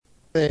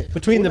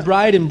between the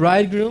bride and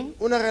bridegroom.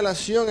 una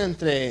relación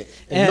entre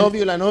el And-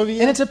 novio y la And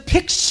novia, it's a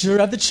picture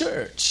of the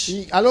church.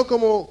 y algo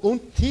como un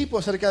tipo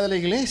acerca de la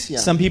iglesia.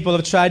 Some people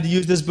have tried to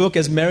use this book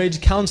as marriage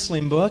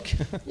counseling book.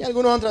 Y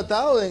algunos han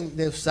tratado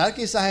de usar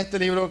quizás este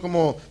libro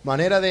como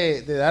manera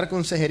de dar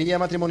consejería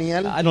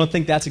matrimonial, I don't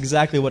think that's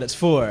exactly what it's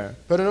for.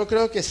 pero no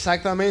creo que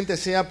exactamente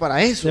sea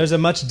para eso. There's a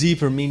much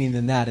deeper meaning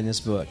than that in this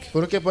book.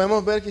 Porque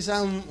podemos ver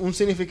quizás un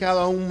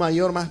significado aún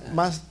mayor,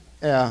 más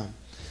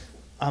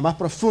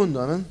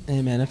profundo. ¿No?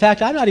 Amen. In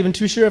fact, I'm not even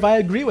too sure if I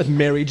agree with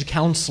marriage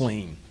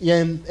counseling. Y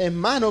en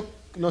más,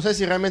 no sé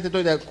si realmente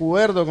estoy de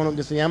acuerdo con lo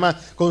que se llama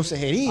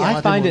consejería I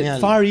find it matrimonial.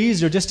 far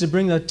easier just to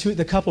bring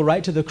the couple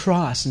right to the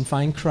cross and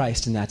find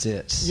Christ, and that's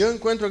it. Yo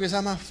encuentro que es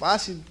más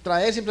fácil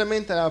traer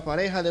simplemente a la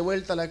pareja de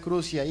vuelta a la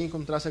cruz y ahí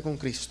encontrarse con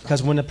Cristo.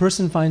 Because when a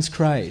person finds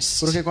Christ,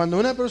 Porque cuando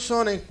una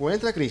persona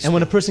encuentra a Cristo, and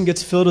when a person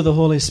gets filled with the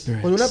Holy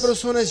cuando una Spirit,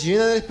 persona es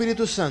llena del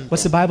Espíritu Santo,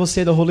 what's the Bible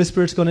say the Holy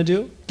Spirit's going to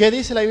do? ¿qué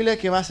dice la Biblia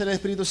que va a hacer el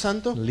Espíritu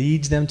Santo?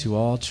 Leads them to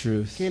all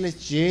truth. Que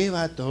les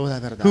lleva a toda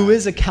verdad. Who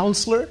is a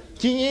counselor?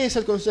 ¿Quién es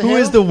el Who is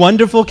consejero? the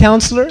wonderful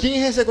counselor?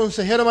 ¿Quién es ese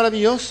consejero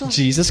maravilloso?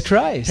 Jesus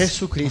Christ.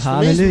 Jesucristo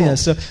Hallelujah. mismo.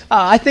 So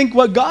I think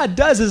what God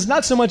does is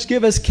not so much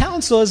give us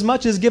counsel as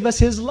much as give us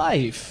His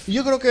life. Y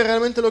yo creo que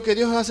realmente lo que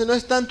Dios hace no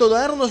es tanto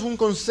darnos un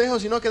consejo,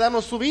 sino que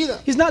darnos su vida.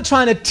 He's not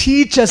trying to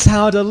teach us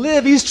how to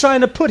live. He's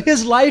trying to put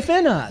His life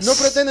in us. No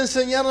pretende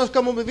enseñarnos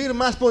cómo vivir,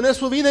 más poner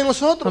su vida en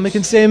nosotros. How many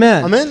can say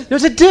amen? Amen.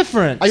 There's a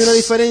difference. Hay una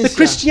diferencia. The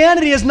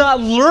Christianity is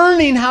not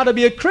learning how to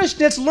be a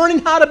Christian. It's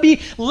learning how to be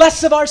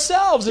less of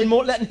ourselves and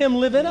more letting Him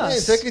live in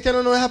us. Ser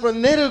cristiano no es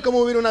aprender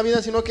cómo vivir una vida,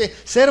 sino que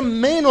ser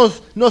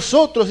menos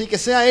nosotros y que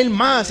sea Él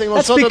más en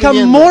That's nosotros become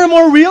viviendo. more and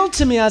more real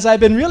to me as I've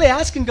been really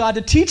asking God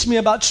to teach me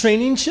about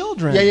training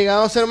children. Y ha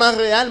llegado a ser más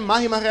real,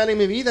 más y más real en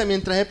mi vida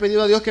mientras he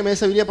pedido a Dios que me dé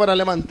sabiduría para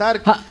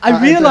levantar I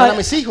entrenar a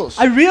mis hijos.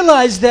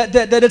 realize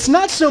that it's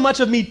not so much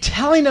of me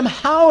telling them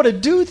how to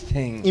do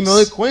things. Y me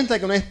doy cuenta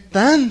que no es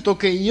tanto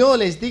que yo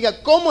les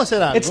diga cómo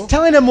hacer It's algo,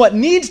 telling them what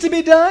needs to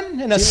be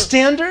done in a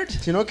standard,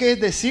 sino que es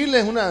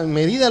decirles una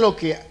medida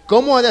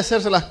cómo ha de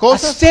hacerse las a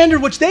cosas.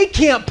 standard which they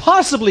can't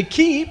possibly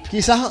keep,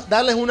 Quizás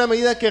darles una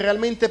medida que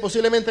realmente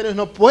posiblemente ellos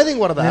no pueden and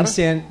guardar,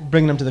 then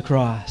bring them to the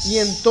cross. y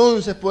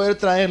entonces poder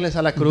traerles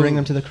a la cruz. Bring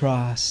them to the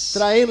cross.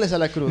 Traerles a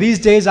la cruz. These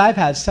days I've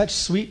had such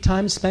sweet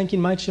times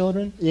spanking my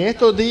children. Y en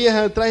estos días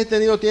atrás he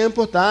tenido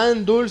tiempos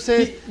tan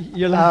dulces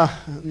You're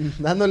laughing.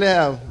 dándole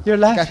You're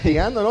laughing.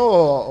 castigando, ¿no?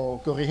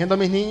 O corrigiendo a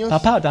mis niños,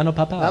 Papa, Dano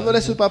Papa.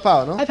 dándole su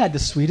papá, ¿no? I've had the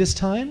sweetest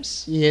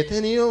times. Y he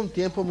tenido un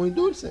tiempo muy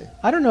dulce.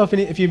 I don't know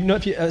if you know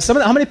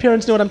how many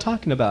parents know what I'm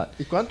talking about.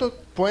 ¿Y cuántos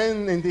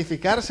pueden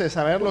identificarse,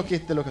 saber de lo que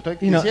estoy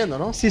You know, diciendo,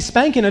 no? see,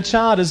 spanking a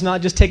child is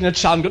not just taking a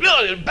child and going,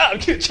 oh, you're bad,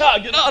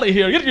 child, get out of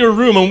here, get to your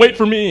room and wait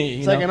for me.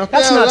 You O sea, know, que no estoy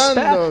that's not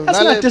hablando, that's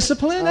dale- not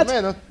discipline. That's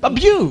Amén, no-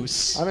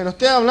 abuse. A ver, no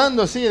estoy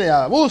hablando así de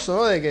abuso,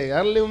 ¿no? De que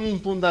darle un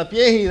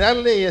puntapié y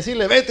darle y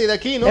decirle vete de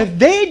aquí, ¿no? If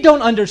they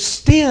don't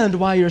understand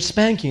why you're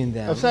spanking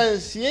them, O sea,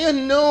 si ellos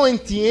no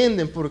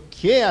entienden por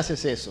qué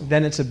haces eso,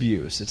 then it's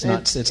abuse. It's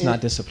Eh,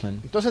 not discipline.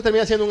 entonces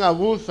termina siendo un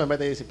abuso en vez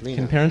de Can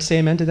disciplina. parents say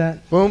amen to that?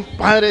 ¿Puede un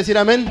padre decir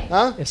amén?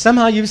 ¿Ah? If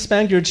somehow you've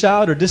spanked your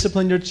child or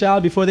disciplined your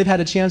child before they've had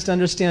a chance to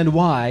understand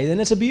why, then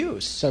it's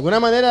abuse. De alguna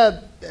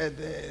manera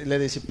le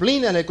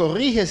disciplinas, le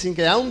corriges sin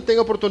que aún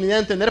tenga oportunidad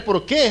de entender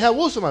por qué es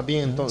abuso más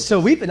bien entonces.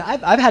 So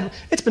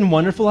it's been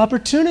wonderful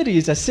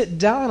opportunities. I sit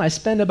down, I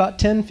spend about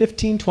 10,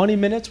 15, 20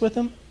 minutes with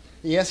them.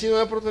 Y ha sido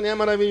una oportunidad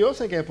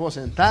maravillosa en que me puedo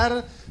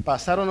sentar,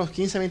 pasar unos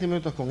 15, 20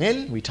 minutos con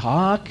él, We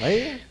talk,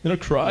 ¿eh? they're Y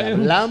crying.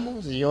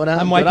 hablamos y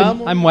I'm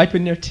lloramos.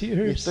 wiping their Y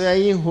tears. estoy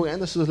ahí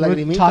jugando sus We're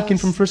lagrimitas. talking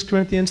from 1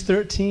 Corinthians Y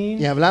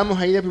 13, hablamos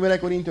ahí de 1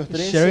 Corintios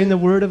sharing 13, the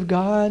Word of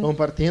God,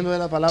 compartiendo de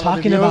la palabra de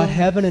talking Dios, about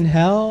heaven and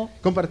hell,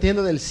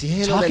 compartiendo del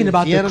cielo, talking del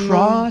about the infierno,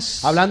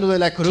 cross, hablando de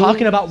la cruz,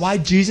 talking about why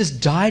Jesus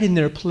died in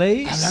their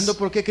place, hablando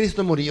por qué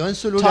Cristo murió en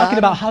su talking lugar,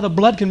 about how the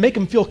blood can make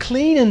them feel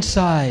clean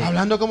inside.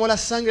 hablando cómo la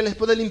sangre les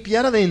puede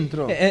limpiar adentro.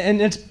 And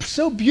it's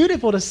so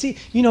beautiful to see,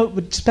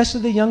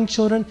 especially the young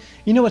children.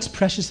 You know what's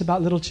precious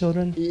about little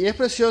children? Y es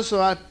precioso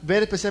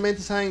ver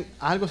especialmente, ¿saben?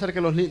 Algo acerca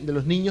de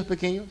los niños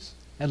pequeños.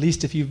 At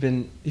least if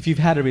you've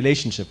had a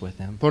relationship with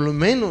them, Por lo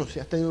menos si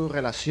has tenido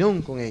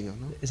relación con ellos,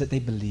 ¿no? is that they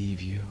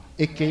believe you,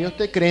 Es que ellos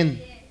te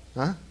creen.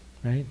 ¿Ah?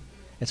 right?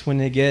 It's when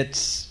they get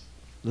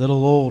a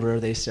little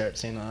older they start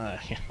saying,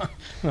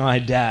 my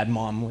dad,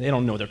 mom, they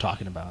don't know what they're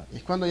talking about.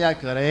 Es cuando ya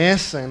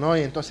crecen, ¿no?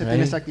 Y entonces Right.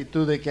 tiene esa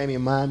actitud de que mi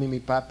mami, mi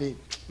papi,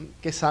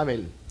 ¿qué sabe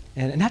él?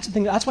 And that's the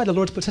thing. That's why the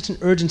Lord's put such an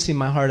urgency in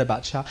my heart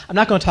about child. I'm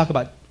not going to talk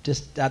about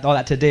just all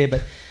that today,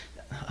 but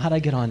how did I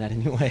get on that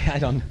anyway? I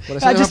don't. Por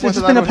eso It's hemos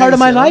puesto been a la part of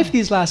my urgencia, ¿no? life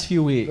these last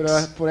few weeks.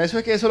 Pero por eso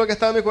es que eso es lo que ha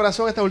estado en mi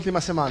corazón estas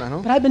últimas semanas, ¿no?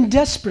 But I've been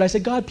desperate. I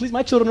said, God, please,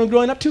 my children are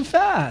growing up too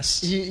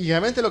fast. Y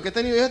realmente lo que he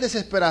tenido es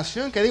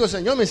desesperación, que digo,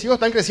 Señor, mis hijos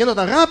están creciendo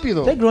tan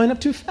rápido. They're growing up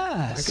too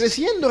Están fast.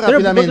 creciendo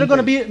They're going to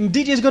rápidamente. be.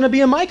 DJ is going to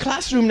be in my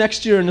classroom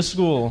next year in the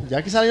school.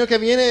 Ya quizá el año que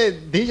viene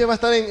DJ va a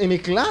estar en mi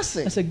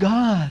clase. I said,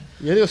 God,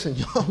 Y yo digo,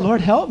 Señor,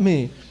 Lord, help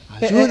me.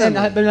 Ayúdame.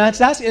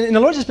 And the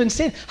Lord's just been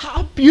saying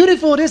how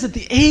beautiful it is at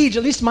the age,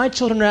 at least my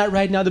children are at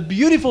right now, the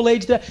beautiful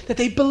age that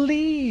they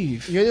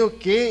believe. Y yo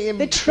digo,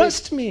 They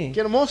trust me. qué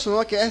hermoso,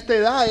 ¿no? Que a esta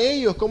edad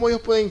ellos, cómo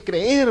ellos pueden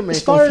creerme,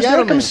 As far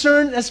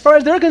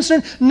as they're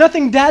concerned,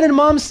 nothing dad and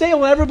mom say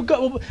will ever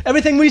go,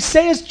 everything we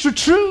say is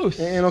truth.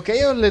 En lo que a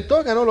ellos les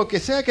toca, ¿no? Lo que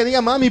sea que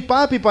diga mami,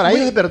 papi, para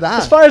ellos es verdad.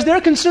 As far as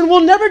they're concerned,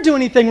 we'll never do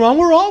anything wrong.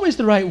 We're always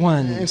the right En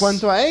ones.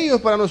 cuanto a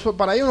ellos,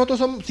 para ellos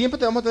nosotros siempre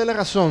te vamos a tener la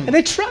razón. And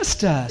they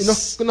trust Y us.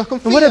 nos And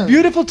what a confían.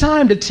 beautiful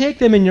time to take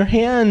them in your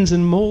hands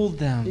and mold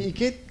them. Y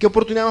qué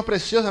oportunidad más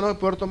preciosa, ¿no?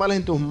 Poder tomarles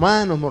en tus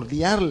manos,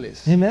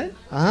 mordearles. Amen?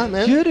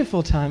 Amén.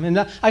 Beautiful time. And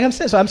like I'm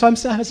saying, so I'm having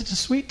such a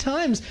sweet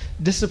times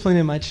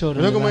disciplining my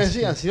children. Pero como the last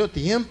decía, han sido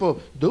tiempos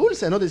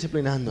dulces, ¿no? We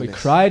Disciplinándoles.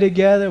 cry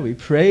together, we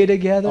pray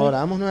together.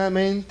 Oramos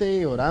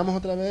nuevamente, oramos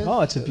otra vez.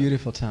 Oh, it's a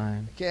beautiful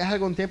time. Que es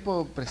algo un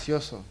tiempo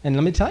precioso. And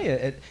let me tell you,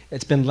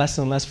 it's been less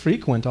and less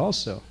frequent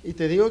also. Y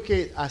te digo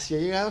que así ha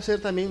llegado a ser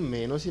también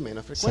menos y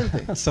menos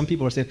frecuente. Some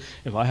people are saying,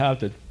 if I have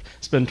to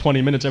spend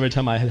 20 minutes every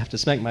time I have to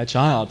spank my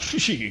child,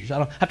 I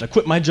don't have to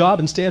quit my job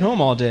and stay at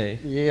home all day.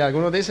 Y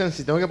algunos dicen,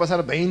 si tengo que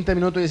pasar 20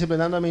 minutos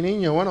disciplinando a mi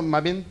niño, bueno,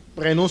 más bien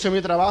renuncio a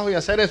mi trabajo y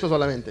hacer eso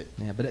solamente.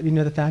 Yeah, but you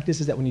know the fact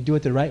is that when you do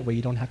it the right way,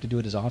 you don't have to do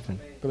it as often.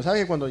 Pero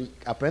sabes que cuando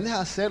aprendes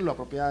a hacerlo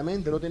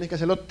apropiadamente, no tienes que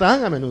hacerlo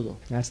tan a menudo.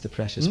 That's the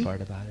precious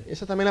part about it.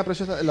 Esa también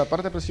es la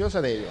parte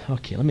preciosa de ello.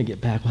 Okay, let me get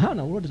back. Well, how in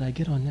the world did I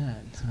get on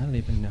that? I don't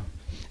even know.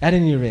 At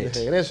any De rate,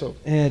 regreso.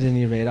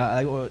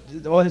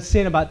 what it's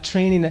saying about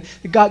training,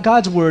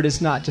 God's word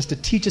is not just to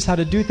teach us how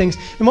to do things.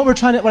 And what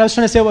I was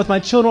trying to say with my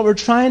children, what we're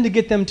trying to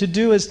get them to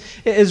do is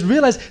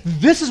realize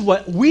this is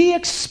what we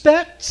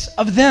expect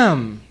of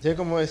them. Sí,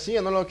 como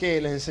decía, ¿no? Lo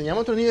que les enseñamos a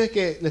nuestros niños es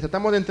que les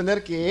tratamos de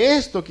entender que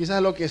esto quizás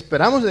es lo que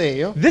esperamos de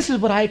ellos. This is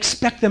what I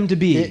expect them to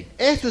be. Que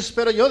esto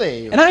espero yo de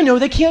ellos. And I know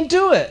they can't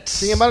do it.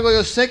 Sin embargo,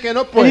 yo sé que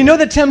no And you pueden. know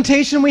the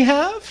temptation we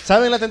have?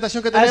 ¿Saben la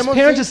tentación que As tenemos?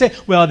 parents Sí? to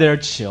say, well, they're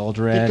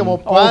children. Y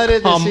como Oh,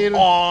 padres come decir,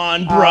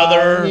 on, "Ah,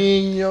 brother.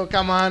 niño,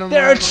 come on,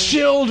 They're hermano.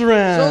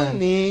 children. Son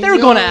niños.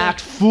 They're going to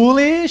act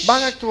foolish.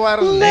 Van a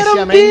actuar Let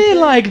them be neciamente.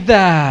 like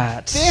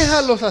that.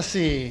 Déjalos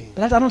así.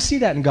 But I don't see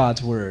that in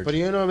God's word. Pero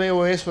yo no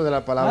veo eso de la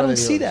I palabra de don't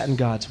Dios. see that in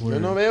God's Yo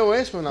word. no veo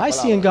eso en la I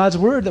see in palabra. God's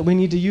word that we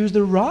need to use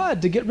the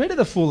rod to get rid of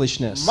the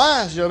foolishness.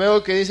 Más, yo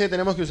veo que dice que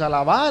tenemos que usar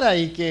la vara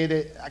y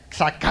que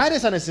sacar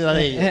esa necesidad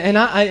de ellos. And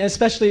I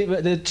especially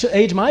the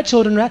age my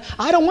children are at,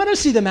 I don't want to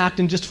see them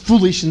acting just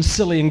foolish and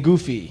silly and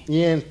goofy.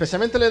 Y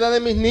especialmente la edad de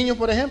mis niños,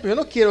 por ejemplo, yo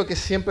no quiero que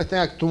siempre estén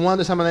actuando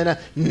de esa manera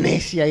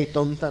necia y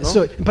tonta, ¿no?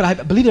 So, but I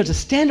believe there's a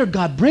standard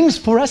God brings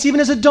for us even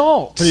as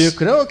adults. Pero yo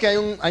creo que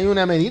hay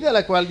una medida a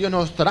la cual Dios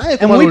nos trae And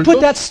como we put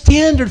adultos. that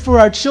standard for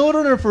our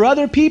children or for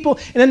other people,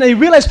 and then they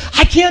realize,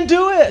 I can't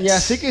do it. Y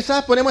así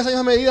quizás ponemos esa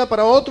misma medida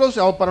para otros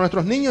o para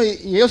nuestros niños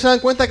y ellos se dan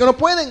cuenta que no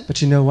pueden. But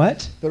you know what?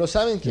 Pero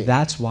 ¿saben qué?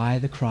 That's why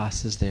the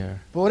cross is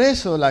there. Por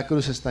eso la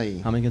cruz está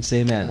ahí. How many can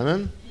say amen?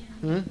 Amén.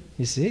 ¿Mm?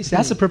 You see,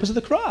 that's the purpose of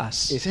the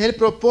cross. Ese es el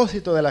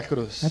propósito de la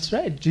cruz. That's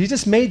right.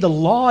 Jesus made the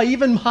law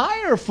even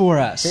higher for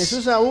us.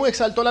 Jesús aún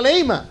exaltó la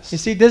ley más. You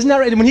see, isn't that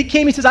right? When he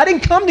came, he says, I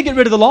didn't come to get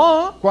rid of the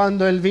law.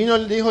 Cuando él vino,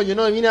 él dijo, yo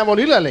no vine a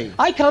abolir la ley.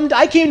 I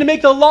came to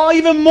make the law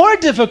even more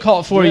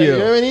difficult for Yo he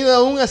you. venido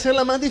aún a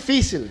hacerla más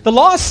difícil. The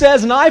law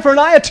says an eye for an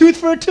eye, a tooth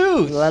for a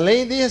tooth. La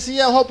ley dice sí,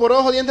 ojo por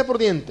ojo, diente por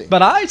diente.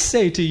 But I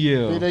say to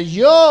you, Pero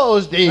yo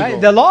os digo, right,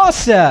 the law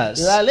says,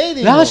 La ley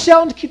dijo, thou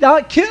shalt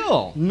not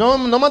kill. no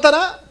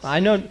matará. I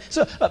know.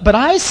 So, but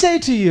I say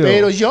to you,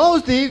 Pero yo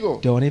os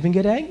digo, don't even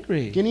get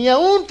angry. que ni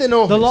aún te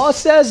enojes. The law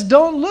says,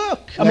 don't look.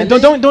 I La mean, ley-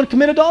 don't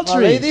commit La ley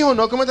adultery. dijo,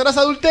 no cometerás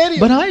adulterio.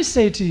 But I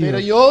say to Pero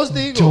you, yo os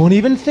digo, don't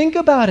even think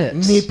about it.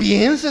 ni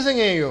pienses en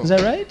ello. Is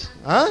that right?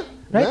 ¿Ah?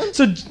 Right? ¿Eh?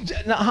 So,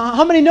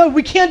 how many know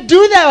we can't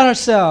do that ¿Y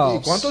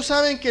ourselves? cuántos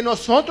saben que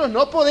nosotros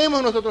no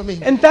podemos nosotros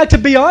mismos? In fact, to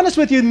be honest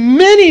with you,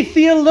 many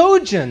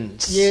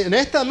theologians Y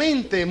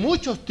honestamente,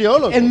 muchos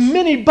teólogos and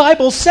many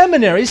Bible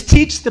seminaries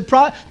teach the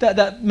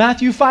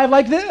Matthew 5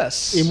 like y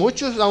this.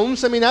 muchos aún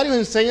seminarios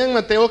enseñan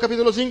Mateo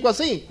capítulo 5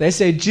 así. They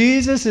say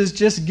Jesus is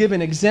just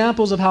giving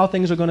examples of how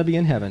things are going to be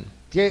in heaven.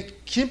 Que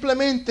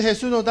simplemente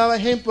Jesús nos daba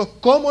ejemplos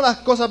cómo las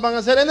cosas van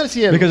a ser en el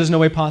cielo. Because there's no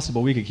way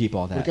possible we could keep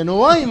all that. Porque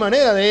no hay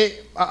manera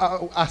de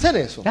hacer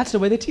eso. That's the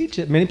way they teach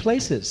it many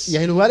places. Y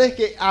hay lugares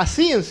que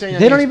así enseñan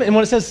They don't eso. even, and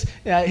when it says,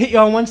 hit you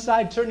on one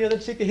side, turn the other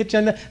cheek, hit you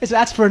on the, it's,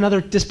 that's for another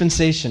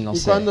dispensation, they'll Y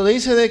say. cuando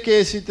dice de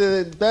que si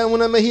te dan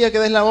una mejilla que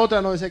des la otra,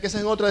 no dice que esa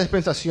es otra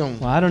dispensación.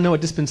 Well, I don't know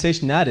what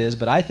dispensation that is,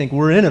 but I think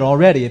we're in it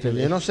already.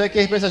 Yo no sé qué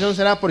dispensación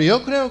será, pero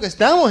yo creo que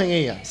estamos en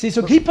ella. See,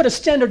 so he put a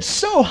standard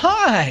so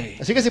high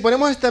Así que si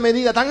ponemos esta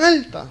medida tan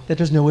alta, that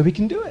there's no way we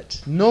can do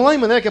it no hay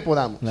manera que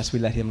podamos, unless we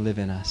let him live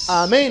in us.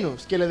 a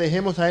menos que le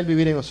dejemos a él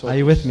vivir en Are nosotros.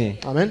 you with me?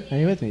 Amén. Are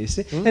you with me? You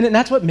see? And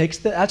that's what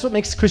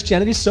makes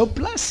Christianity so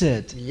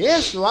blessed. Y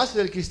eso hace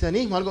del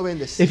cristianismo algo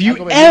bendecido. If you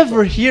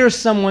ever hear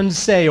someone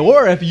say,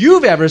 or if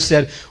you've ever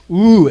said,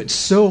 ooh, it's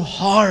so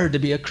hard to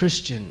be a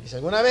Christian, Si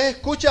alguna vez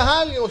escuchas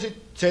a alguien o si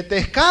se te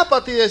escapa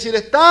a ti decir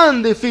es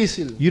tan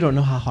difícil, you don't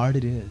know how hard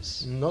it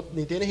is. no,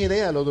 ni tienes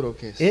idea de lo duro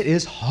que es. It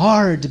is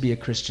hard to be a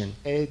Christian.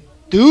 Es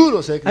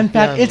duro ser In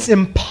fact, it's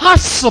cristiano.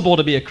 impossible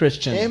to be a Es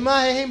Christian.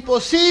 más, es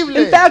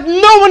imposible. In fact,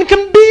 no one can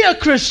be a El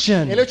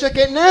Christian. hecho es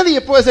que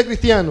nadie puede ser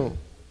cristiano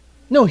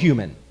No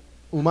human,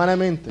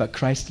 humanamente, but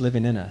Christ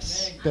living in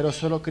us. pero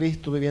solo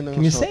Cristo viviendo en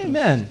Can you say nosotros.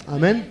 amen?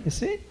 Amén. You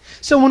see?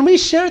 So when we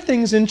share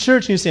things in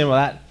church, you say, well,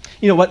 that,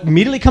 you know, what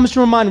immediately comes to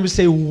our mind, we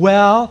say,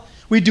 well,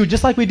 we do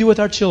just like we do with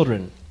our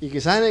children. Y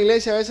quizás en la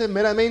iglesia a veces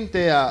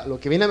meramente lo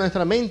que viene a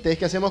nuestra mente es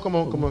que hacemos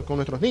como con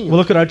nuestros We'll niños.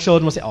 look at our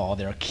children, we'll say, oh,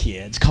 they're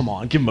kids. Come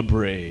on, give them a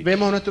break.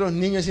 Vemos a nuestros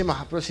niños y decimos,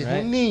 pero si es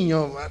Right. un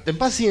niño, ten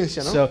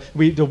paciencia, ¿no? So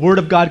the word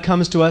of God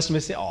comes to us and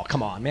we say, oh,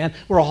 come on, man.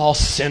 We're all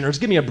sinners.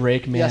 Give me a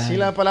break, Y así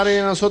la man. palabra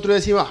viene a nosotros y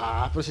decimos,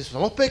 pero si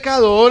somos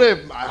pecadores,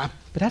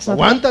 But that's not,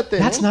 aguántate,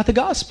 that's ¿no? not the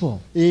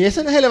gospel. Y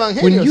ese no es el When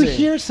evangelio. you ¿sí?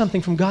 hear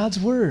something from God's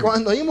word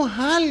Cuando oímos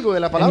algo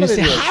de la and palabra you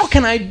de say, Dios how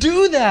can I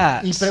do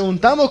that? y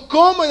preguntamos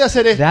cómo he de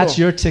hacer That's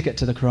esto, your ticket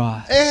to the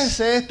cross.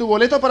 ese es tu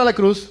boleto para la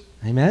cruz.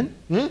 Amen?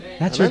 ¿Mm?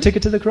 That's your Amén.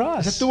 ticket to the Ese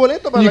cross. es tu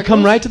boleto para And you la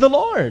come cruz. right to the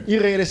Lord. Y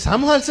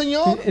regresamos al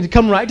Señor. And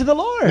come right to the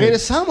Lord.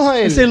 Regresamos a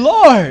And say, Él.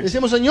 Lord,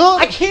 Decimos,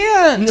 Señor, I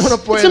can't. yo no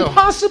It's puedo.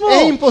 impossible.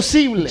 Es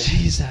imposible.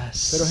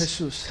 Jesus, Pero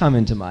Jesús, come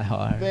into my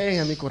heart. ven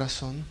a mi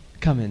corazón.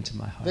 Come into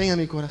my heart. Ven a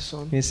mi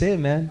corazón. Can you say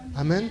amen?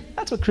 Amén.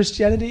 That's what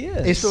Christianity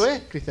is. Eso es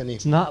It's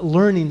cristianismo. not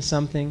learning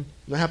something.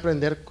 No es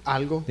aprender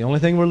algo. The only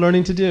thing we're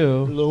learning to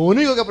do Lo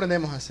único que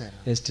aprendemos a hacer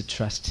is to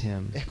trust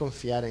Him es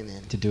confiar en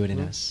Él. to do it in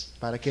us.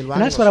 Para que Él lo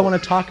And haga. that's what I en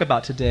want to talk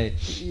about today.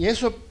 nosotros. Y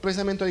eso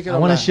precisamente hoy I quiero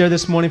want to hablar. share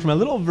this morning from a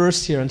little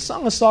verse here in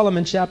Song of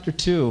Solomon, chapter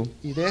 2,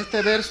 Y de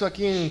este verso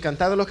aquí en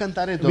Cantar de los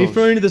Cantares 2.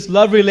 referring to this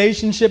love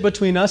relationship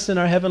between us and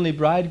our heavenly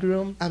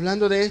bridegroom.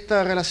 Hablando de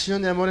esta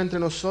relación de amor entre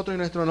nosotros y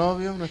nuestro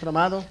novio, nuestro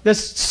amado. This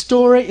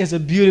story is a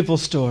beautiful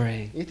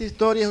story. Y esta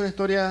historia es una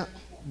historia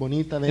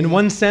bonita. In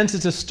one sense,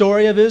 it's a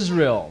story of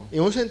Israel.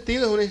 En un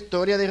sentido es una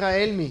historia de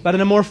Israel mismo. But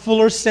in a more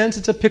fuller sense,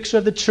 it's a picture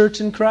of the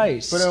church in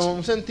Christ. Pero en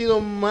un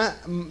sentido más,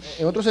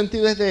 en otro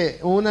sentido es de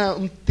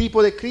un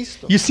tipo de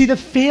Cristo. You see the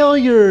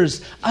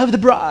failures of the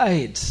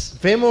brides.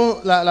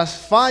 Vemos las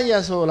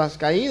fallas o las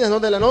caídas, ¿no?,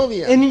 de la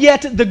novia. And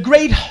yet the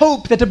great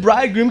hope that the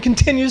bridegroom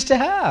continues to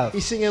have. Y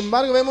sin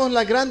embargo vemos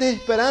las grandes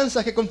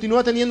esperanzas que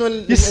continúa teniendo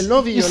el You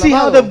novio, el see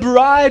how the amado.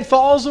 bride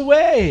falls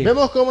away.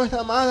 Vemos cómo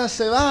esta amada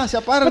se va, se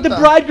But the aparta.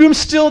 bridegroom's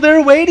still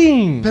there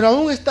waiting. Pero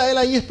aún está él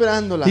ahí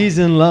esperándola. He's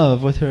in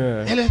love with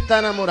her. Él está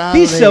enamorado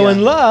He's de so ella.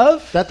 in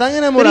love Está tan that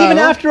enamorado even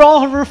after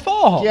all of her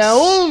faults, que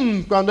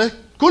aún cuando es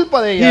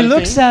culpa de ella, he al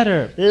looks fin, at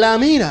her la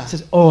mira and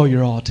says, oh,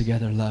 you're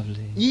altogether lovely.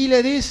 y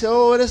le dice,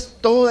 oh, eres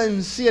toda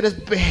en sí, eres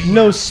bella.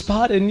 No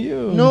spot in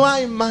you. No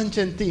hay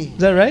mancha en ti. Is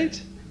that right?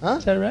 ¿Ah?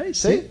 Is that right?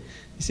 Sí. See?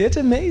 You see, it's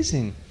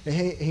amazing Es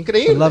the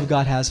increíble. love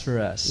God has for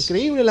us.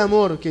 Increíble el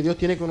amor que Dios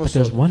tiene con But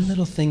there's nosotros. one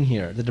little thing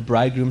here that the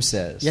bridegroom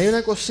says. Y hay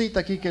una cosita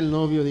aquí que el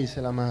novio dice,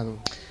 el amado.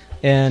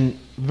 In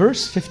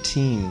verse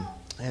 15,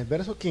 En el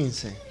verso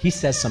 15 he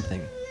says something.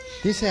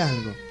 dice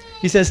algo.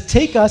 He says,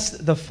 take us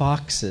the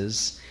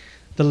foxes,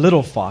 the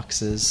little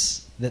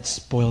foxes that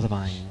spoil the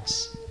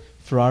vines,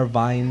 for our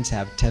vines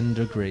have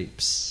tender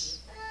grapes.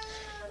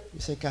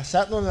 Dice,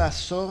 cazadnos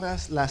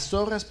las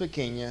zorras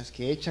pequeñas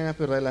que echan a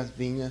perder las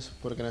viñas,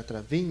 porque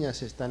nuestras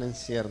viñas están en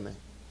cierne.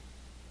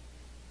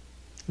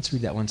 Let's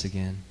read that once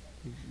again.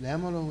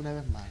 Leámoslo una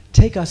vez más.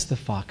 Take us the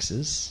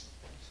foxes,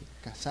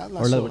 Cazar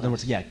or las in other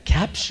words, zorras. yeah,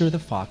 capture the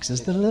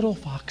foxes, the little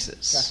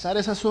foxes, Cazar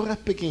esas zorras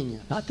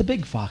pequeñas, not the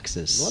big no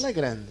foxes, las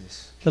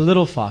grandes, the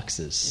little esas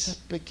foxes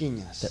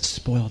pequeñas that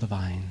spoil the que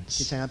vines.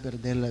 echan a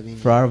perder la viña.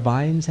 For our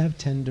vines have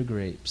tender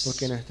grapes.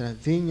 Porque nuestras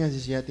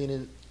viñas ya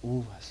tienen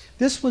uvas.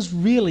 This was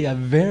really a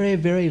very,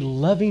 very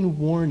loving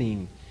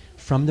warning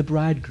from the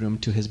bridegroom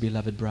to his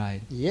beloved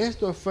bride. Y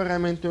esto fue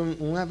realmente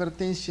una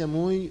advertencia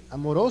muy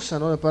amorosa,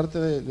 ¿no?, de parte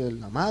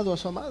del amado a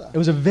su amada. It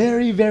was a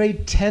very, very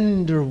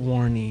tender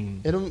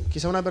warning. Era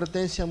quizá una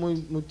advertencia muy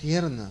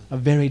tierna. A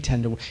very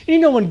tender warning. You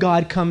know when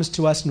God comes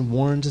to us and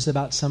warns us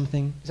about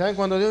something? ¿Saben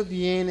cuando Dios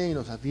viene y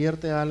nos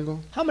advierte algo?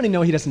 How many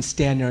know He doesn't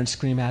stand there and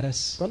scream at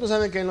us? ¿Cuántos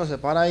saben que Él nos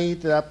separa ahí y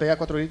te pega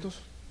 4 gritos?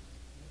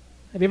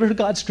 Have you ever heard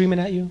God screaming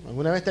at you?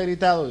 ¿Alguna vez te ha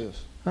gritado Dios?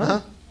 Huh?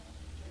 Ajá.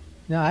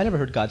 No, I never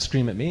heard God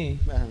scream at me.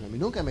 Bueno, a mí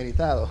nunca me ha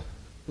gritado.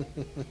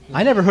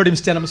 I never heard Him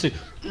stand up and say,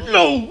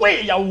 no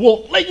way, I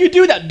won't let you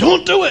do that.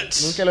 Don't do it.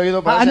 Nunca lo he oído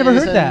I para never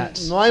heard that.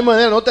 No hay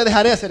manera, no te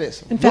dejaré hacer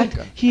eso. In fact,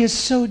 Nunca. He is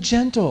so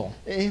gentle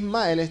Es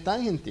más, Él es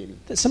tan gentil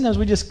that sometimes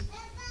we just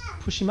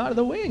push Him out of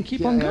the way and keep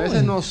que on a veces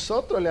going.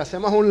 nosotros le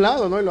hacemos a un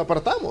lado, ¿no?, y lo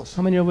apartamos.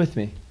 How many are with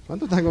me?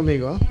 ¿Cuántos están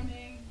conmigo?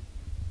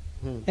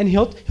 And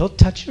he'll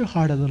touch your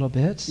heart a little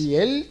bit. Y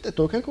Él te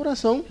toca el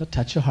corazón, He'll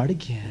touch your heart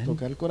again.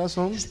 toca el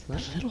corazón. Just the ¿no?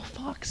 little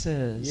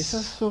Y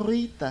esas foxes.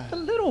 zorritas The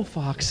little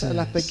foxes.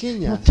 las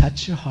pequeñas. He'll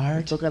touch your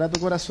heart. tocará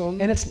tu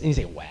corazón. And you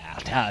say, wow,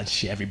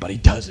 everybody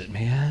does it,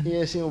 man. Y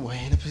decimos,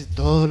 bueno, pues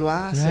todos lo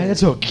hacen. Right?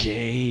 It's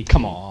okay.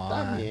 Come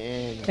Está on.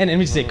 bien. And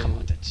we say, come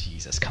on,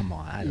 Jesus, come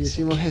on. Y It's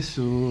decimos, okay.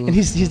 Jesús. And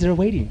he's there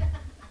waiting.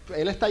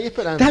 Él está ahí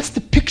esperando. That's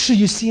the picture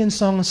you see in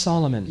Song of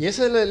Solomon. Y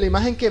esa es la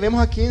imagen que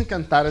vemos aquí en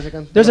Cantares.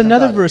 There's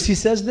another verse, he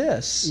says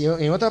this. Y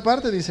en otra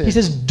parte dice, He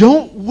says,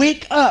 don't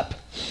wake up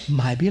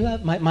my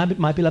beloved,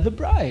 my beloved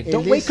bride.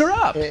 Don't wake her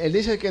up. Él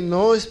dice que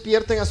no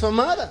despierten a su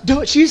amada.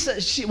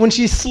 When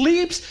she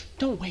sleeps,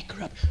 don't wake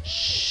her up.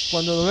 Shh.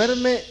 Cuando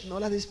duerme, no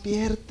la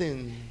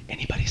despierten.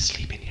 Anybody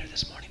sleeping here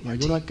this morning?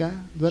 ¿Alguno acá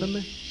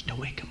duerme? Shh, don't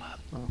wake him up.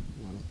 No, no.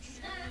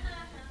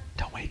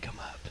 Don't wake him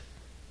up.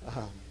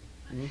 Ajá.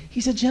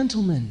 He's a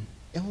gentleman.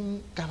 Es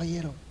un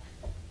caballero.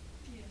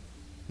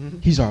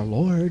 He's our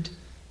Lord.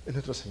 Es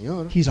nuestro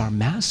Señor, He's our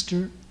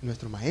Master.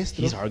 nuestro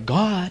Maestro, He's our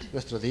God.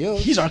 nuestro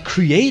Dios, He's our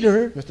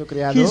Creator. nuestro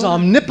Creador. He's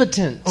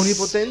omnipotent.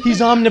 Omnipotente. He's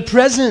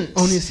omnipresent.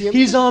 Omnisciente.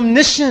 He's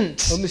omniscient.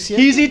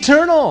 Omnisciente. He's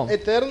eternal.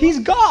 Eterno. He's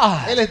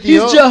God. Él es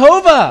He's Dios.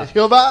 Jehovah. Es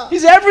Jehová.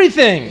 He's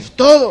everything. Es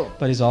todo.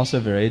 But he's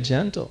also very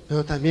gentle.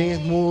 Pero también es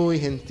muy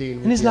gentil.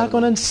 Muy And he's not tierno.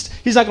 going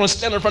to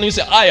stand in front of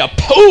you and say, I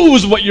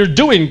oppose what you're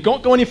doing.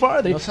 Don't go any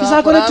farther. No He's se va not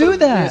a going parar to do y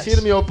that.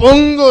 decir, me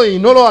opongo y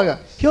no lo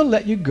haga. He'll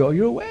let you go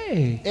your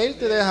way. Él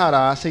te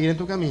dejará seguir en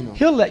tu camino.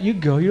 He'll let you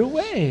go your Él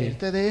way.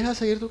 te deja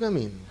seguir tu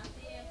camino.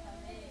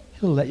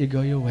 He'll let you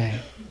go your way.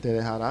 Te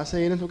dejará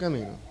seguir en tu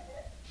camino.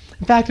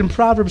 In fact, in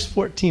Proverbs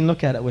 14,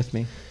 look at it with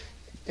me.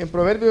 En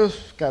Proverbios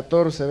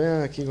 14,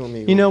 vean aquí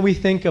conmigo. You know, we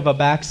think of a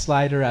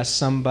backslider as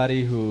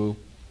somebody who,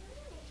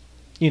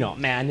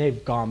 man,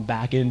 they've gone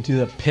back into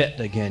the pit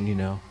again,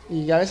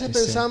 Y a veces Sí.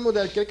 pensamos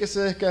de aquel que se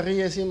descarría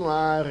y decimos,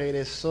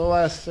 regresó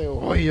a ese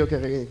hoyo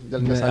del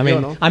que I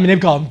salió, ¿no? mean, they've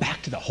gone back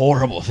to the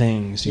horrible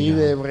things, Y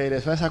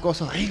regresó a esa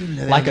cosa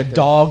horrible. de Like a antes.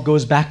 dog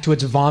goes back to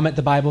its vomit,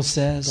 the Bible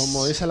says.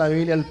 Como dice la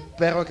Biblia, el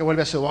perro que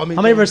vuelve a su vómito.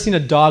 How many of you ever seen a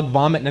dog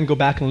vomit and then go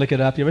back and lick it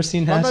up? You ever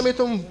seen ¿Cuándo that? han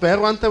visto un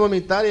perro antes de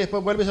vomitar y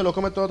después vuelve y se lo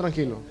come todo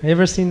tranquilo? Have you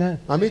ever seen that?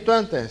 ¿Han visto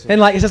antes eso? And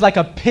like it says, like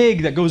a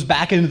pig that goes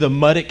back into the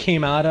mud it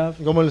came out of.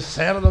 Como el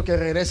cerdo que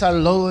regresa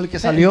al lodo del que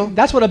salió.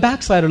 That's what a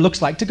backslider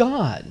looks like to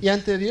God. Y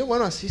ante Dios,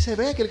 bueno, así se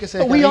ve aquel que se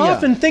But we descarría.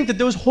 often think that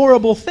those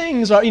horrible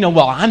things are,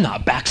 well, I'm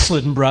not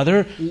backslidden,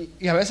 brother.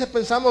 Y a veces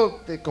pensamos,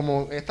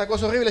 como esta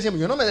cosa horrible, decimos,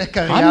 yo no me he I'm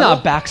descarriado.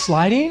 not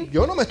backsliding.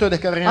 Yo no me estoy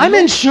descarriando. I'm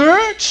in Yo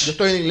church.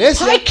 estoy en la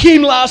iglesia. I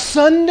came last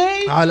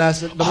Sunday.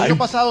 El domingo I-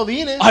 pasado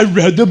vine. I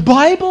read the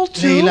Bible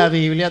Leí too. la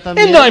Biblia And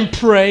también. I'm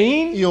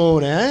praying. Y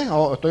oré.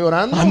 Estoy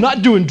orando. I'm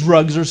not doing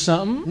drugs or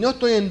something. No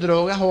estoy en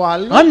drogas o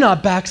algo. I'm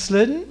not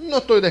backslidden. No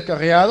estoy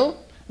descarriado.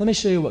 Let me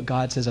show you what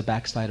God says a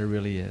backslider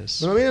really is.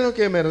 Pero miren lo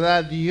que en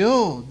verdad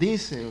Dios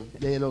dice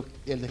del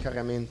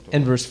descargamiento.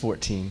 In verse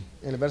 14.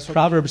 En el verso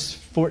Proverbs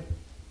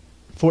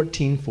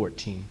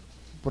 14:14.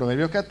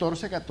 Proverbios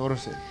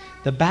 14:14.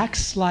 The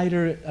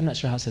backslider, I'm not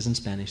sure how it says in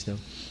Spanish though.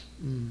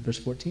 Verse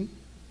 14.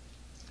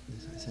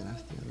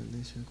 Serás el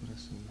necio de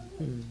corazón.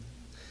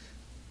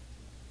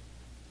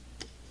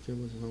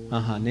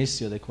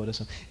 Necio de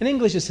corazón. In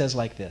English it says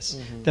like this.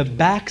 The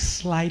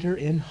backslider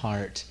in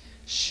heart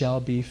shall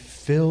be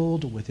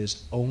filled with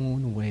his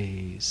own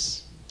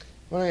ways.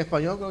 Bueno, en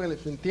español creo que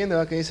se entiende,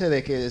 ¿verdad? Que dice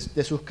de que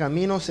de sus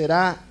caminos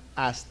será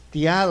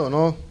hastiado,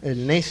 ¿no?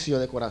 El necio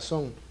de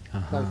corazón.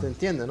 Ajá. ¿Se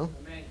entiende, no?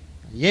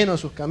 Lleno de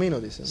sus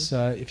caminos, dice. ¿no?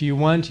 So if you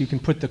want, you can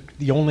put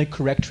the only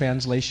correct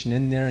translation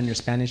in there in your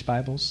Spanish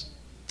Bibles.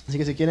 Así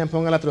que si quieren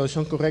pongan la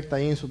traducción correcta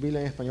ahí en su Biblia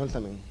en español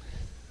también.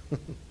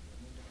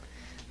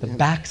 The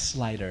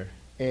backslider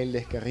El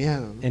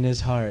descarriado, ¿no? in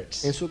his heart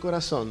En su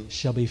corazón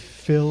shall be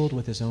filled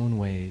with his own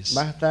ways.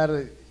 va a estar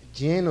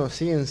lleno,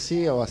 sí en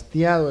sí, o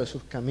hastiado de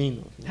sus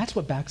caminos. That's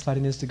what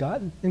backsliding is to God,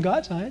 in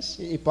God's eyes.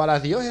 Y para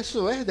Dios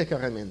eso es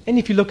descarriamiento. And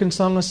if you look in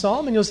Song of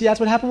Solomon, you'll see that's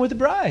what happened with the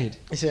bride.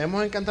 Y si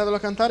vemos en Cantar de los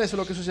Cantares, eso es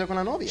lo que sucedió con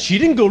la novia. She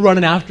didn't go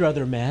running after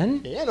other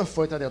men. Ella no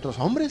fue tras de otros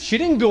hombres. She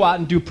didn't go out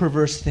and do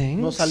perverse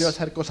No things. salió a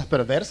hacer cosas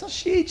perversas.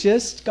 She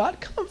just got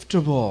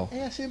comfortable.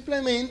 Ella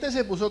simplemente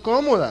se puso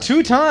cómoda.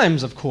 2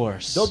 times, of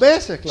course. 2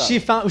 veces,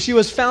 claro. She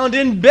was found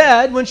in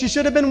bed when she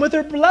should have been with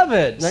her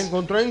beloved. La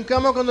encontró en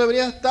cama cuando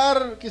debería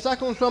estar quizás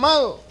con su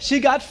amado.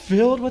 She got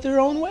filled with her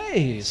own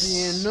ways.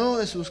 Llenó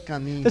de sus The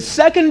caminos.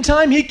 second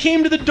time he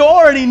came to the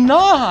door and he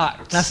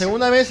knocked. La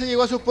segunda vez se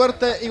llegó a su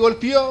puerta y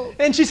golpeó.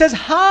 And she says,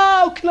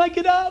 "How can I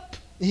get up?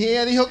 Y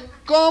ella dijo,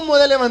 ¿cómo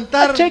de I've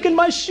levantarme? taken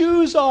my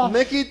shoes off.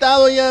 Me he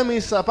quitado ya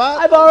mis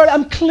zapatos.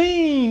 I'm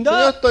cleaned Yo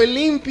up. estoy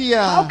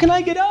limpia. How can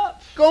I get up?"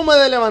 ¿Cómo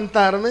de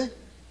levantarme?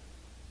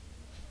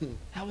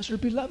 That was her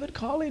beloved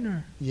calling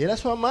her. Y era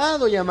su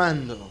amado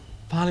llamando.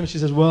 Finally, she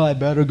says, "Well, I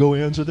better go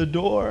answer the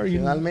door." You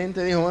know.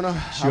 Finalmente dijo, bueno,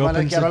 She vale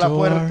opens que abrió the la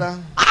door. puerta.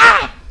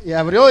 Y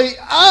abrió y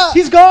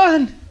He's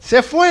gone.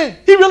 se fue.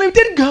 He really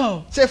did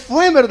go. Se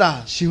fue en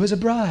verdad. She was a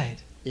bride.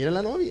 Y era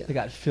la novia. They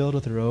got filled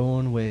with her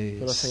own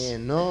Pero se ways.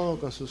 llenó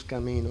con sus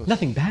caminos.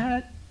 Nothing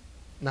bad,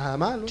 Nada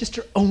malo. just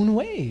her own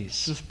ways.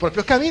 Sus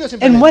propios caminos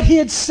And simplemente. what he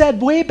had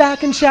said way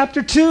back in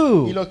chapter Y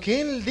 2 lo que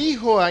él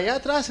dijo allá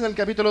atrás en el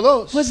capítulo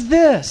 2 was es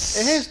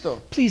this.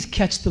 esto. Please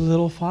catch the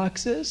little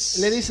foxes.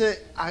 Le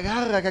dice,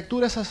 agarra,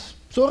 captura esas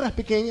zorras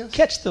pequeñas.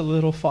 Catch the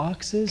little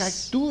foxes.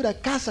 Captura,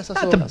 caza esas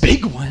Not the zorras.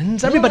 big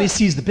ones. Everybody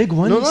sees the big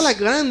ones. No, no las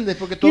grandes,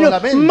 porque You todos know,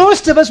 las ven.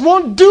 most of us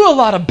won't do a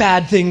lot of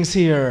bad things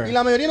Y here.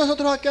 la mayoría de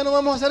nosotros acá no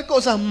vamos a hacer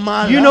cosas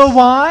malas. You know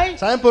why?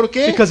 ¿Saben por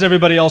qué? Because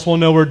everybody else will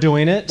know we're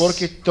doing it.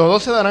 Porque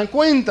todos se darán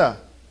cuenta.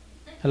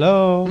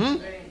 Hello?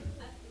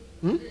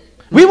 ¿Mm?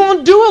 We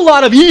won't do a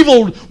lot of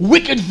evil,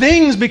 wicked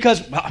things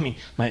because, well, I mean,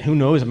 who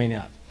knows? I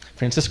mean,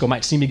 Francisco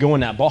might see me go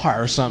in that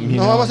bar or something, you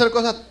No vamos a know. hacer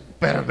cosas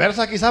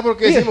perversas quizás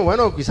porque Yeah. decimos,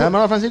 bueno, quizás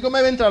hermano Francisco me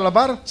va a entrar a la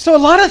bar. So a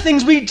lot of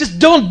things we just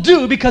don't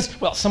do because,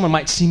 well, someone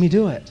might see me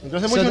do it.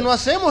 Entonces So muchos no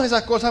hacemos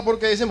esas cosas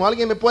porque decimos,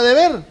 alguien me puede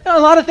ver. a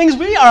lot of things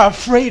we are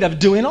afraid of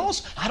doing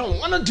also. I don't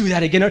want to do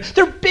that again.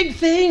 They're big Y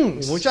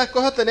things. muchas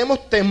cosas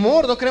tenemos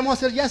temor, no queremos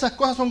hacer ya, esas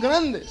cosas son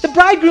grandes. The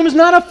bridegroom is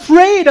not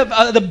afraid of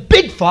the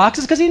big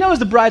foxes because he knows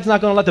the bride's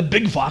not going to let the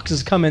big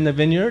foxes come in the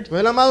vineyard.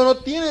 Pues el amado no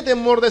tiene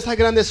temor de esas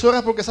grandes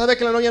zorras porque sabe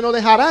que la novia no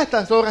dejará a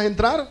estas zorras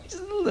entrar.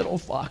 Just the little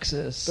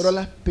foxes. Pero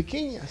las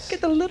pequeñas,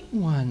 Get the little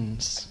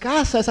ones.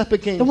 caza esas The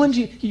pequeñas. ones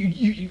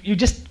you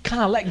just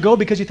kind of let go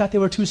because you thought they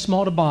were too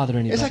small to bother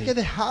Esas que he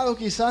anybody. dejado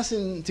quizás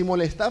sin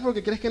molestar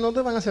porque crees que no te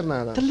van a hacer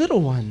nada. The little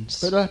ones.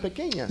 Pero las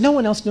pequeñas, No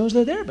one else knows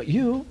they're there but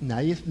you.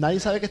 nadie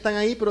sabe que están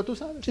ahí, pero tú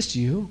sabes. Just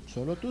you.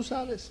 Solo tú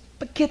sabes.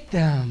 But get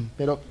them.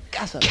 Pero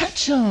cázalas,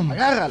 Catch them.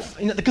 agárralas.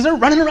 Because they're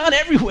running around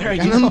everywhere.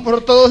 You Andan know?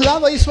 por todos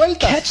lados ahí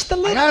sueltas. Catch the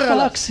little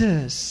Agárralas.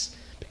 foxes.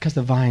 Because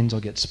the vines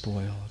will get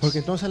spoiled. Porque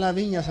entonces la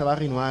viña se va a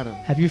arruinar.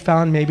 Have you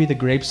found maybe the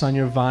grapes on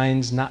your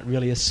vines not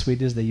really as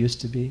sweet as they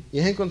used to be? Y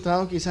has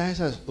encontrado quizás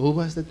esas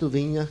uvas de tu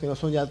viña que no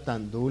son ya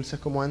tan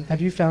dulces como antes.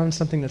 Have you found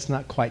something that's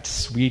not quite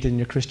sweet in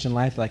your Christian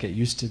life like it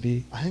used to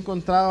be? Has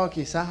encontrado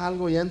quizás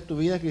algo ya en tu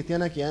vida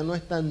cristiana que ya no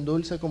es tan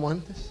dulce como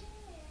antes.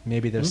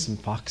 Maybe there's some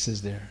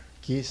foxes there.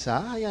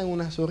 Quizás hay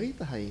algunas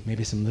zorritas ahí.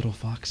 Maybe some little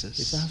foxes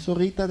Quizás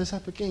zorritas de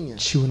esas pequeñas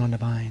chewing on the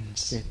que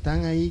vines.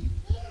 están ahí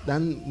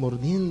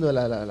mordiendo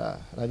la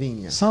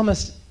viña.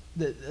 Psalmist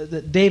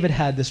David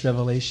had this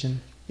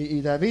revelation, Y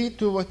David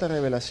tuvo esta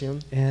revelación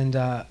and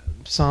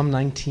Psalm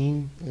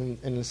 19,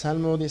 en el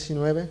Salmo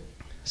 19.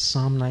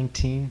 Psalm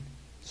 19.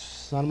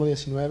 Salmo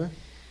 19.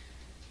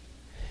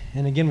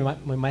 And again,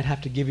 we might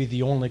have to give you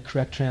the only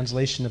correct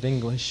translation of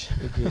English.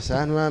 Y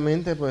quizás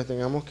nuevamente pues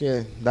tengamos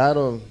que dar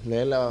o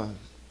leer la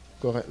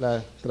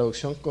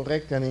traducción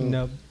correcta en inglés.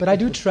 No, but I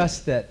do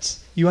trust that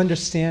you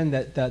understand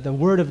that the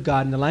Word of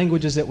God and the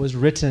languages it was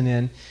written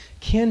in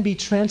can be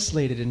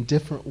translated in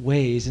different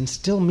ways and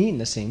still mean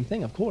the same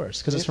thing, of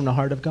course, because it's from the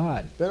heart of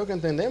God. Pero que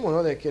entendemos,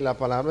 ¿no? De que la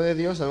palabra de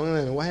Dios, aún en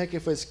el lenguaje que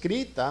fue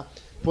escrita,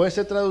 puede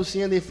ser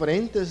traducida en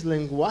diferentes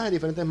lenguajes,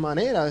 diferentes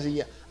maneras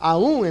y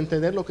aún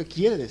entender lo que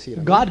quiere decir.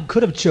 ¿no? God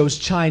could have chose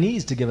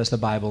Chinese to give us the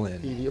Bible Y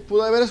in. Dios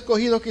pudo haber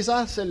escogido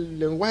quizás el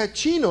lenguaje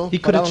chino He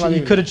could para have la he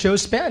Biblia. could have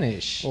chose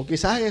Spanish. O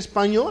quizás en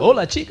español.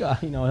 Hola chica,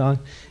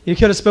 he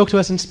could have spoke to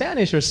us in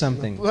Spanish or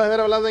something. Pudo haber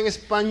hablado en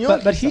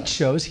español. But he quizás.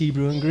 chose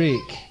Hebrew and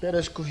Greek. Pero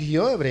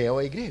escogió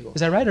hebreo y griego.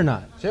 Is that right or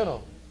not? ¿Sí o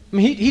no? I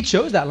mean, he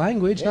chose that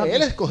language. Not,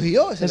 Él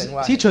escogió ese he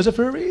lenguaje. chose it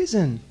for a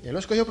reason. Él lo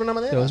escogió por una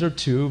manera. Those are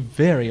two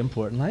very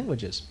important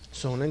languages.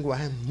 Son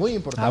lenguajes muy I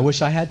importantes.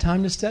 wish I had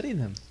time to study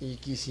them. Y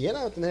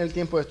quisiera tener el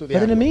tiempo de But in the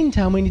estudiar.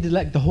 meantime, we need to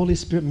let the Holy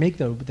Spirit make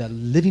the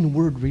living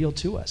word real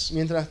to us.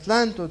 Mientras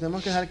tanto,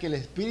 tenemos que dejar que el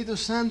Espíritu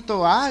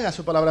Santo haga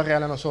su palabra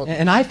real a nosotros.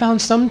 And I found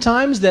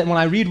sometimes that when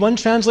I read one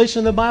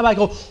translation of the Bible, I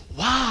go,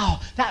 wow,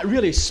 that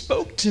really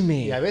spoke to Y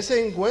me. a veces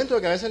encuentro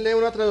que a veces leo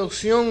una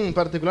traducción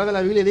particular de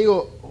la Biblia y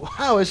digo,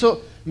 wow,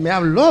 eso me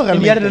habló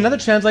And yet in realmente. another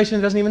translation,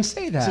 it doesn't even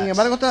say Sin that.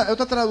 embargo,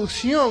 otra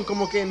traducción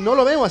como que no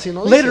lo veo así,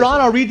 no dice Later eso.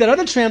 on, I'll read that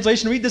other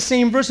translation, read the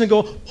same verse, and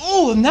go,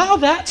 oh, now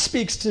that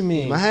speaks to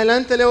me. Más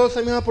adelante leo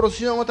esa misma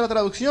porción, otra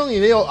traducción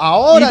y veo,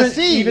 ahora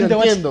sí, lo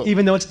entiendo.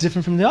 even though it's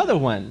different from the other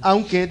one.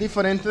 Aunque es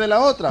diferente de la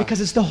otra.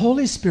 Because it's the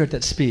Holy Spirit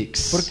that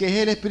speaks. Porque es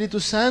el Espíritu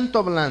Santo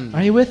hablando.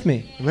 Are you with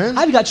me? Amen.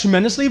 I've got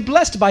tremendously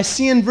blessed by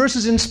seeing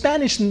verses in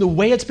Spanish and the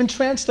way it's been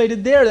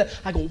translated there. That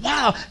I go,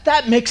 wow,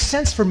 that makes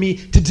sense for me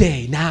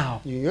today, now.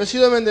 Y yo he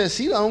sido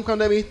bendecido aun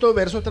cuando he visto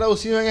versos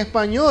traducidos en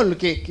español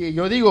que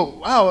yo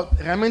digo, wow,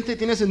 realmente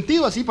tiene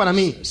sentido así para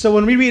mí. So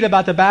when we read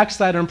about the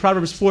backslider in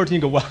Proverbs 14,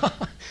 you go, well,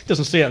 it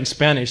doesn't say it in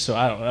Spanish, so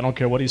I don't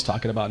care what he's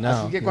talking about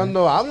now. Así que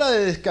cuando habla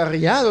de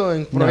descarriado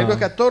en Proverbios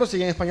 14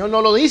 y en español no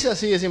lo dice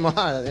así, decimos,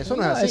 ah, eso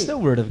no es No, it's así. the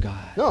Word of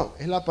God. No,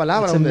 es la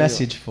palabra It's a de Dios.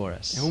 message for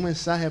us. Es un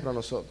mensaje para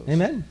nosotros.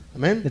 Amen.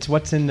 Amén. It's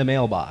what's in the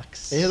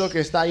mailbox. Es lo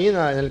que está ahí en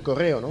el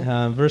correo, ¿no?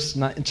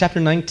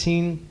 Chapter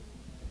 19,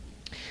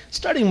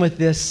 starting with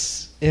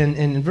this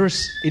in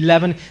verse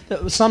 11,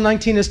 Psalm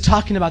 19 is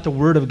talking about the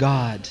Word of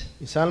God.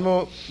 Y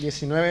Salmo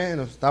 19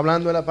 nos está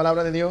hablando de la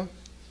palabra de Dios.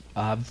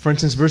 For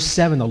instance, verse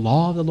 7, the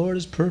law of the Lord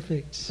is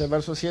perfect. Dice el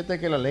verso 7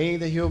 que la ley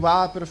de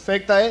Jehová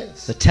perfecta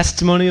es. The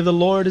testimony of the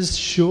Lord is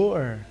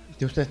sure.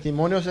 Tus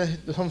testimonios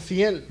son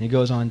fiel. He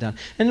goes on down.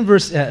 And in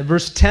verse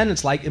 10,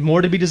 it's like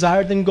more to be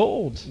desired than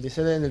gold, Dice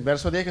en el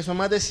verso 10 que son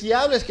más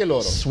deseables que el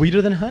oro.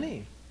 sweeter than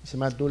honey. Es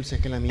más dulce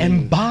que la miel.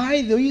 And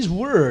by these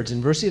words,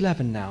 in verse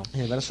 11 now,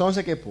 En el verso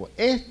 11 que por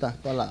estas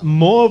palabras,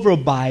 moreover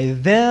by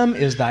them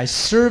is thy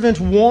servant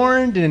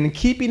warned, and in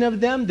keeping of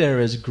them there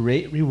is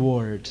great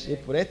reward. y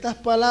por estas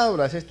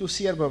palabras es tu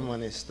siervo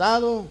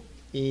amonestado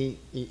y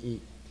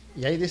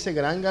ahí dice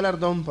gran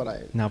galardón para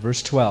él. Now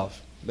verse 12.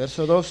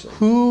 Verso 12.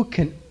 Who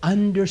can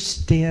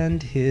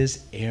understand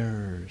his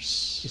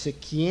errors? Dice,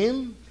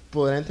 ¿quién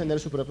podrá entender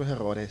sus propios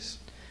errores?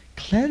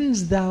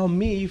 Cleanse thou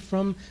me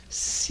from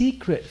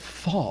secret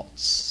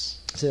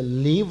faults. Dice,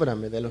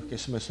 líbrame de los que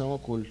me son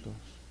ocultos.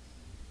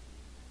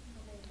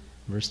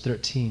 Verse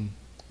 13.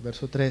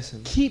 Verso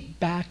 13. Keep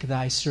back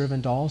thy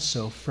servant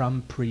also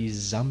from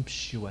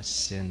presumptuous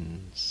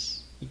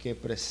sins. Y que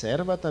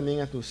preserva también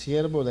a tu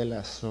siervo de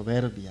las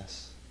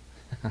soberbias.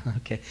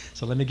 Okay,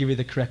 so let me give you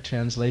the correct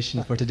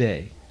translation for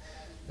today.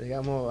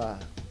 Digamos, la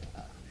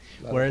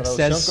Where it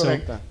traducción says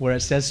correcta. where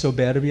it says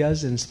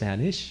soberbias in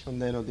Spanish,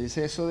 Donde nos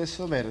dice eso de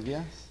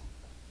soberbias,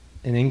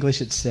 in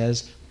English it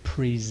says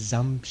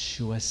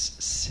presumptuous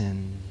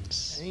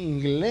sins. en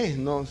inglés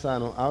no, o sea,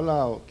 no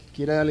habla o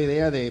quiere dar la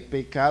idea de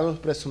pecados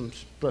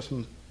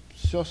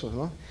presunciosos,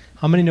 ¿no?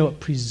 How many know what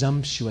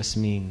presumptuous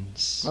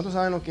means? ¿Cuántos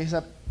saben lo que es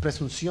esa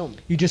presunción?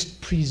 You just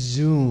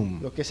presume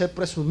Lo que es ser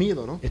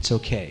presumido, ¿no? it's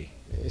okay.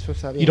 Eso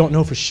está You bien. don't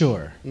know for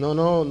sure.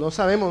 No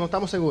sabemos, no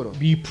estamos seguros.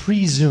 You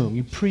presume,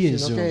 you Sino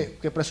presume.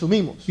 que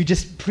presumimos. You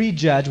just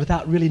prejudge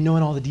without really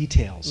knowing all the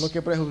details. Lo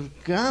que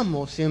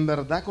prejuzgamos sin en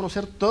verdad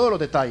conocer todos los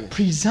detalles.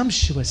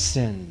 Presumptuous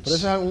sins. Por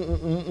eso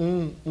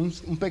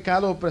es un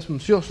pecado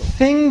presuncioso.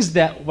 Things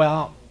that,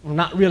 well, we're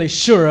not really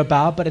sure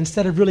about, but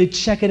instead of really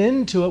checking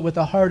into it with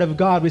the heart of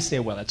God, we say,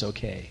 well, it's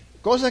okay.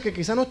 Cosas que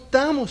quizás no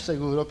estamos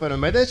seguros, pero en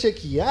vez de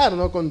chequear,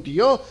 ¿no? Con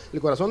Dios, el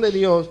corazón de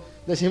Dios,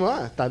 decimos,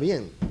 está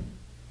bien.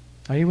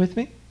 Are you with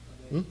me?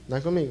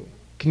 ¿Están conmigo?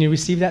 Can you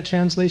receive that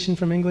translation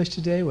from English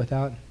today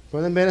without,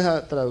 ¿Pueden ver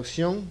esa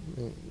traducción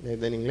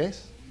del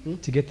inglés?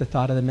 to get the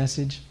thought of the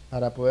message?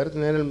 Para poder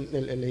tener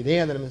la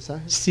idea del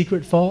mensaje.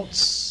 Secret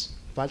faults,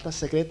 Faltas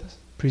secretas,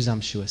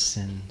 presumptuous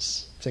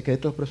sins.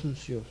 secretos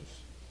presunciosos,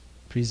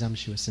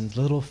 Presumptuous sins,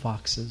 little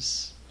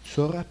foxes.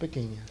 zorras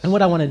pequeñas. And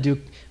what I want to do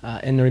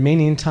in the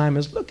remaining time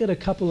is look at a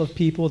couple of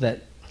people that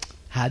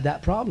had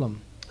that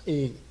problem.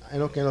 Y en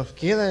lo que nos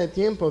queda de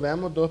tiempo,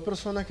 veamos dos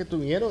personas que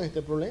tuvieron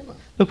este problema.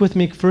 Look with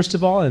me, first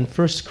of all, in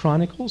First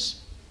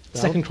Chronicles.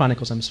 Yeah. Second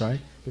Chronicles, I'm sorry.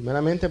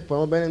 Primeramente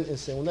podemos ver en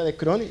Segunda de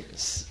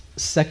Crónicas,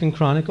 Second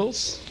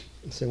Chronicles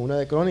en Segunda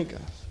de Crónicas,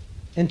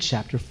 in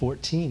chapter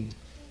 14.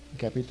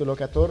 capítulo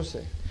 14.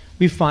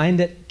 We find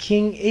that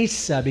King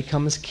Asa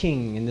becomes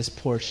king in this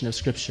portion of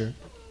Scripture.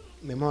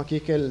 Vemos aquí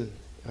que el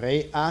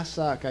rey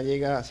Asa acá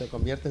llega, se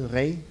convierte en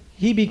rey.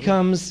 He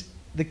becomes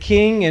the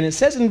king, and it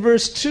says in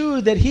verse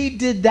 2 that he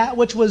did that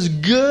which was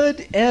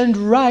good and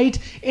right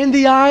in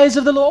the eyes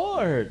of the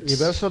Lord. Y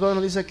verso 2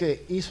 nos dice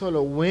que hizo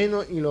lo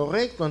bueno y lo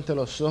recto ante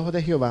los ojos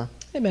de Jehová.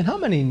 Amen. How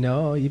many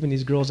know, even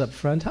these girls up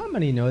front, how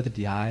many know that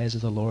the eyes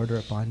of the Lord are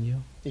upon you?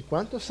 ¿Y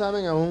cuántos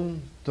saben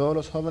aún todos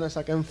los jóvenes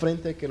acá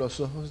enfrente que los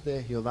ojos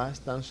de Jehová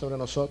están sobre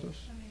nosotros?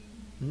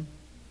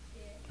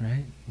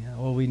 Right? Yeah.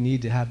 Well, we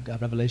need to have a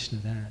revelation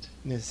of that.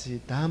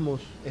 Necesitamos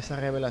esa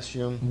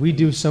revelación. We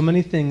do so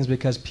many things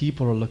because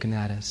people are looking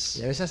at Y us,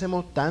 a veces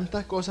hacemos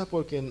tantas cosas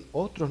porque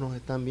otros nos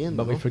están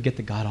viendo, but we ¿no? forget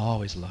that God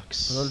always Pero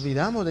looks.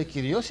 olvidamos de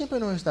que Dios siempre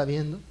nos está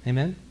viendo.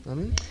 Amen.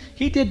 Amén.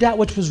 He did that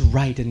which was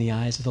right in the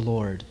eyes of the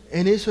Lord.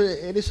 Él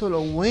hizo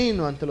lo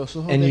bueno ante los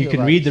ojos And de you can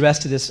Jehová. read the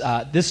rest of this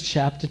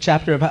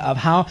chapter of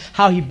how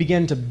he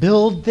began to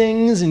build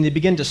things and he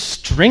began to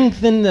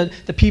strengthen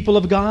the people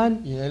of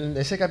God. Y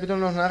ese capítulo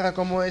nos narra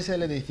cómo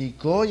él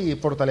edificó y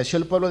fortaleció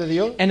el pueblo de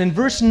Dios. And in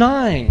verse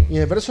 9, Y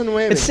en el verso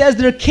 9 it says,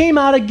 there came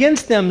out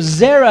against them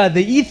Zerah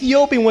the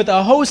Ethiopian with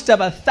a host of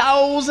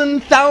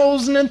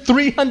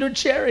 1,300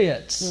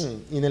 chariots.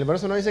 y en el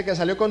verso 9 dice que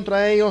salió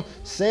contra ellos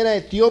Sera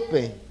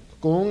etíope,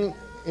 con un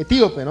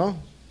etíope,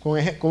 ¿no? Con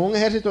un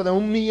ejército de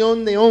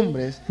 1,000,000 de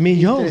hombres, y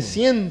Millón.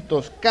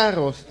 300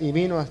 carros, y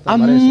vino hasta A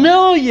Maresa.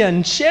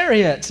 million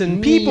chariots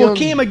and people Millón.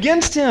 came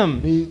against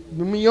him. Y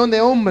 1,000,000 de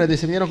hombres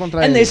descendieron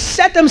contra And they él.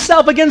 set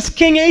themselves against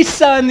King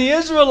Asa and the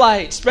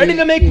Israelites, ready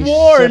to make Y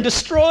war se and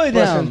destroy them.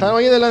 presentaron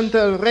ahí delante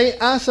del rey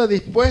Asa,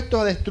 dispuestos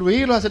a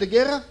destruirlos, a hacer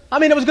guerra. I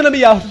mean, it was going to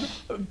be a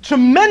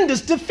tremendous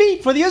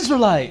defeat for the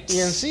Israelites. Y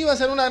en sí va a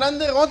ser una gran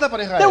derrota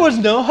para There Israel. was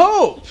no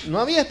hope. No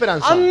había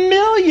esperanza. A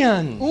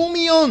million.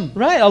 1,000,000.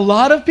 Right, a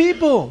lot of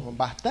people. In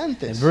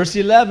Bastantes. verse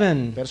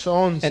 11, Verso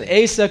and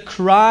 11. Asa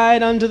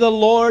cried unto the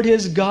Lord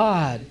his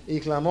God Y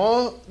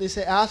clamó,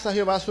 dice Asa a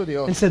Jehová su and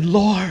Dios. said,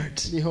 Lord,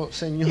 Dijo,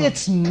 Señor,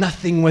 it's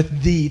nothing with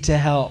thee to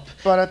help,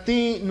 para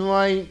ti no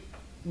hay,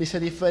 dice,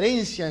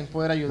 diferencia en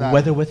poder ayudar.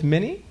 whether with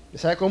many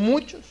 ¿Sabe? Con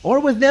muchos. or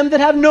with them that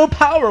have no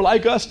power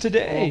like us O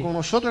today. con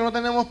nosotros no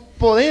tenemos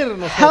poder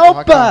nosotros Help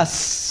acá.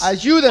 us,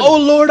 Ayúdanos, O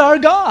Lord our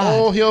God,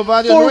 oh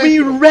Jehová Dios for we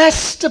nuestro,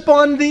 rest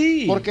upon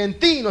Thee, porque en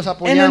ti nos and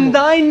in apoyamos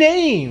Thy y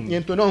name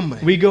en tu nombre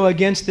we go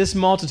against this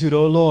multitude,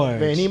 O Lord.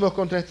 venimos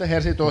contra este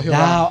ejército, oh Jehová.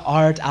 Thou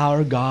art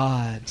our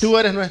God. Tú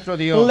eres nuestro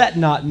Dios. Let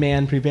not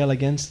man prevail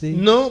against Thee.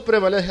 No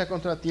prevalezca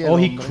contra ti el Oh,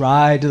 he hombre.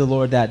 cried to the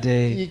Lord that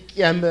day.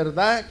 Y en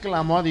verdad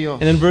clamó a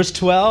Dios. And in verse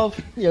 12,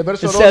 Y el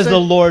verso it says the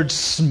 12 Lord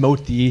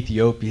smote the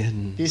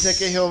Ethiopians. dice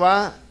que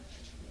Jehová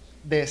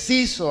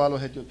deshizo a los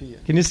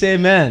etiopías. Can you say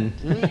amen?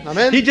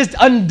 Amén. He just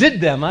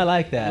undid them. I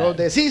like Los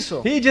that.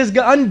 deshizo. He just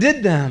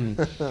undid them.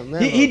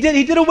 Amén. He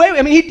did away with,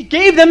 I mean, he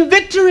gave them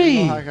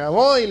victory. Los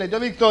acabó y les dio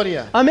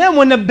victoria. Amen.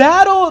 When the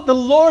battle the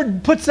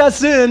Lord puts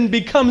us in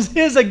becomes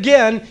His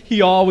again,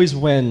 He always Y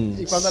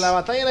wins. cuando la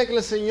batalla en la que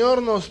el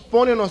Señor nos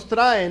pone o nos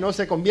trae no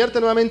se convierte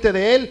nuevamente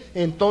de Él,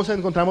 entonces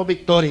encontramos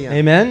victoria.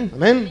 Amen.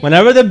 Amén.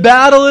 Whenever the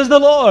battle is the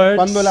Lord's,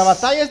 Cuando la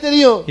batalla es de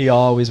Dios, He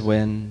always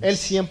wins. Él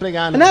siempre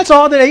And gana. that's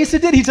all that Asa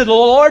did. He said,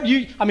 Lord,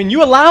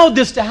 you allowed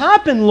this to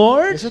happen,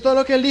 Lord. Eso es todo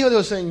lo que Él dijo.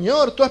 Dios,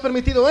 Señor, tú has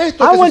permitido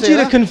esto I que want you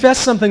to suceda. confess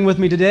something with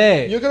me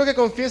today. Yo quiero que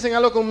confiesen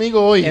algo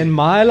conmigo hoy. In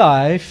my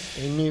life,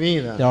 En mi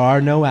vida there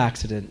are no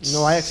accidents.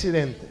 no hay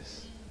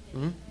accidentes.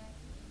 ¿Mm?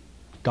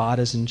 God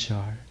is in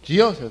charge.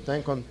 Dios está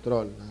en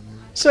control. Amén.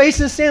 So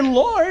Asa is saying,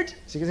 Lord,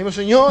 Así que decimos,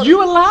 Señor,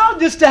 you allowed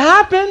this to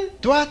happen.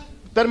 tú has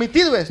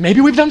permitido esto. Maybe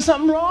we've done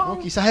something No,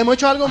 wrong. quizás hemos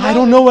hecho algo I malo.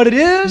 don't know what it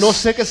is. No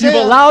sé qué You've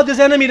sea. allowed this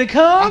enemy to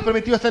Has come.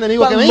 permitido a este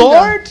enemigo que But venga.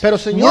 Lord, Pero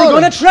we're Señor,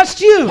 going to trust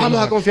you. vamos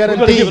a confiar We're en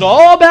going to ti. give it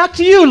all back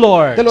to you,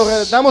 Lord. te lo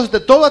damos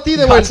de todo a ti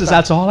de God says, vuelta.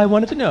 that's all I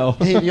wanted to know.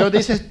 Y Dios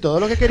dice todo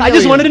lo que quería I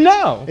just wanted to oír.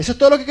 know. Eso es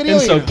todo lo que quería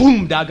And so, oír.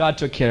 boom, now God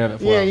took care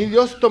of it Y for ahí him.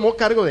 Dios tomó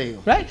cargo de ello.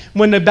 Right?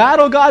 When the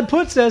battle God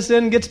puts us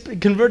in gets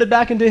converted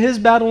back into His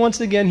battle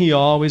once again, He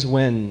always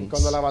wins.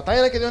 Cuando la batalla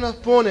en la que Dios nos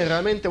pone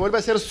realmente vuelve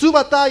a ser su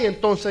batalla,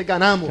 entonces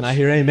ganamos. Can I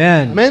hear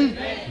amen? Amén.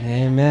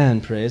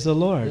 Amen. Praise the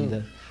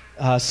Lord.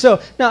 So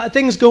now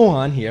things go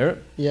on here.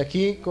 Y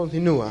aquí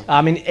continúa.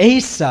 I mean,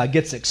 Asa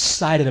gets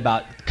excited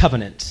about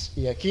covenants.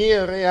 Y aquí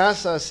el rey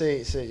Asa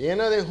se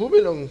llena de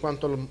júbilo en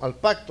cuanto al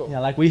pacto. Yeah,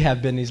 like we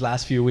have been these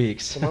last few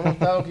weeks. Como hemos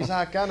estado quizás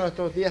acá en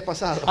estos días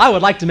pasados. I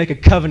would like to make a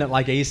covenant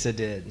like Asa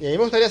did. Y a mí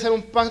me gustaría hacer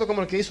un pacto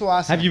como el que hizo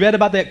Asa. Have you read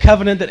about that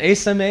covenant that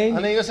Asa made?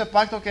 ¿Han leído ese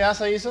pacto que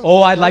Asa hizo?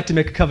 Oh, I'd like to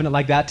make a covenant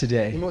like that Y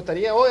today. me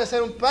gustaría hoy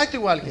hacer un pacto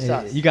igual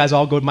quizás. You guys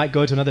all might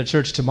go to another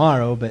church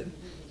tomorrow, but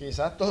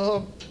Quizás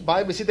todos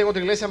vayan y visiten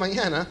otra iglesia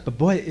mañana.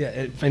 boy,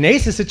 in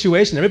Asa's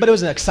situation, everybody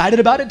was excited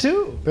about it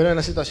too. Pero en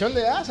la situación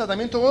de Asa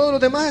también todos los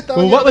demás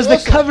estaban Well, what was the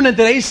nerviosos. covenant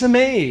that Asa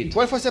made?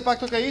 ¿Cuál fue ese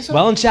pacto que hizo?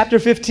 Well, in chapter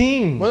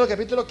 15, Bueno,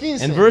 capítulo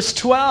 15. in verse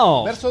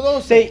 12, Verso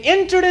 12. they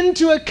entered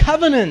into a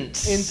covenant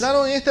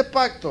Entraron en este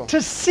pacto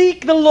to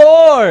seek the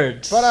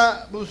Lord,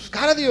 para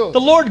buscar a Dios, the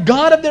Lord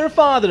God of their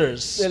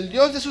fathers, el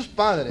Dios de sus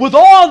padres. with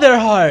all their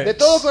heart De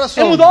todo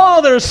corazón, and with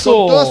all their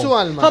soul. toda su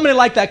alma. How many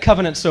like that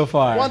covenant so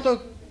far?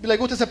 ¿Cuánto le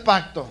gusta ese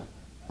pacto?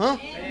 ¿Ah?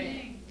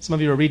 Some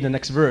of you are reading the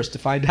next verse to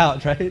find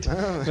out, right?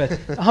 Ah.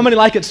 But how many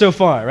like it so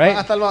far, right?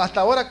 Hasta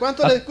ahora,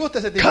 ¿cuánto les gusta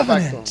ese tipo de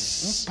pacto?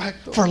 Covenant Un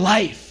pacto for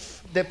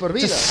life, de por to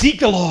vida, seek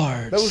the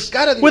Lord de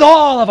buscar a Dios, with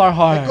all of our el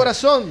heart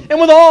corazón, and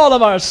with all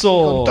of our con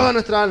soul. toda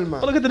nuestra alma.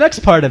 Well, look at the next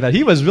part of it.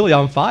 He was really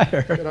on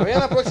fire. Pero vean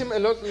la próxima,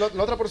 la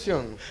otra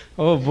porción.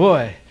 Oh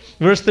boy.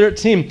 Verse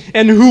 13.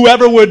 And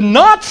whoever would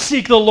not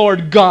seek the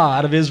Lord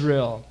God of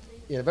Israel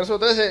Y el verso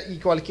 13, y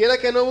cualquiera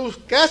que no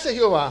buscase a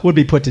Jehová, would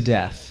be put to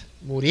death,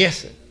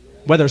 muriese,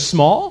 whether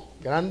small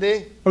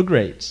grande or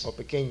great, o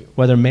pequeño,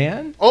 whether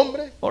man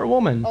hombre or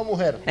woman. o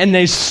mujer. And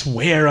they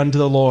swear unto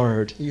the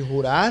Lord Y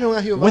juraron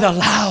a with a Jehová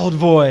loud con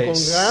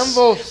voice, gran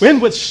voz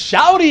and with y con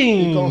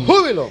shouting,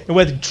 júbilo, and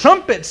with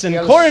trumpets and y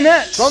al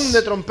cornets. son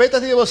de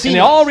trompetas y de And they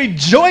bocinas, all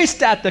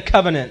rejoiced at the y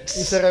covenant.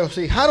 se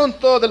regocijaron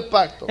todos del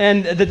pacto,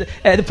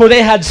 For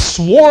they had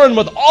sworn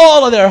with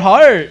all of their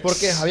hearts,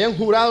 porque habían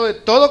jurado de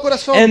todo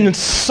corazón. and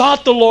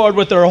sought the Lord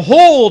with their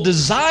whole Y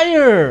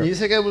desire.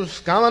 dice que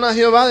buscaban a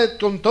Jehová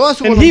con toda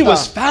su And He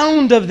was voluntad.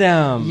 found of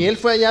them. Y él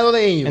fue hallado de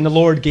And the ellos.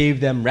 Lord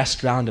gave them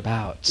rest round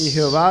about. Y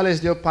Jehová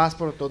les dio paz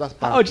por todas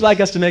How would partes. you like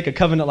us to make a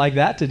covenant like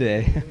that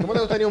today? ¿Cómo te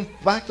gustaría un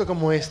pacto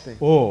como este?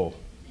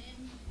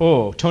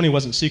 Oh, Tony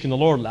wasn't seeking the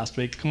Lord last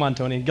week. Come on,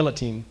 Tony,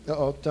 guillotine.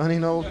 Tony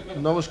no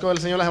buscó al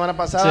Señor la semana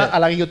pasada Sí. a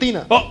la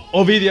guillotina. Oh,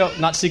 Ovidio,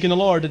 not seeking the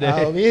Lord A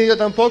today. Ovidio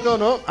tampoco,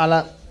 ¿no? A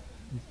la...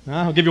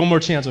 I'll give you one more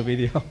chance,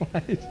 Ovidio.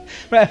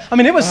 Right? I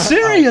mean, it was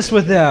serious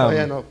with Oye,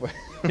 them. no, pues.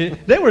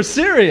 They were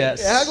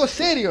serious. Es algo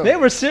serio. They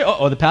were serious.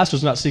 Oh, the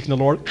pastor's not seeking the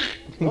Lord.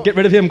 Get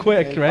rid of him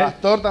quick, El right?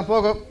 pastor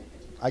tampoco.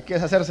 Hay que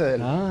deshacerse de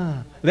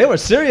él. They were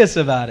serious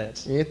about it.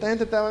 Y esta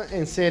gente estaba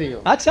en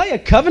serio. I tell you,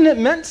 covenant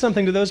meant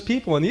something to those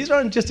people, and these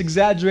aren't just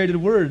exaggerated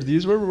words.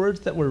 These were words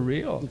that were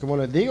real. Y como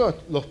les digo,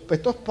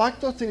 estos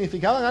pactos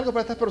significaban algo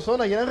para estas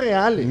personas y eran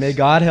reales. May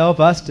God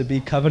help us to be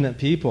covenant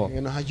people.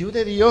 Que nos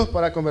ayude Dios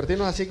para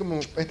convertirnos así como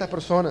estas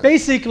personas.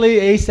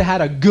 Basically, Asa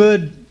had a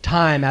good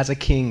time as a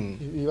king.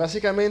 Y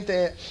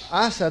básicamente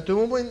Asa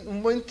tuvo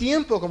un buen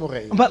tiempo como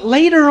rey. But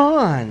later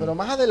Pero on,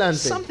 más adelante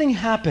something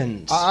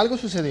happened. algo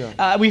sucedió.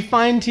 We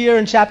find here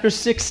in chapter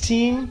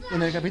 16,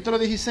 En el capítulo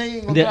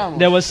 16 there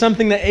encontramos was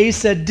something that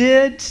Asa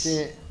did.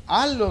 que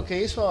algo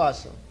que hizo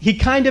Asa, He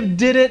kind of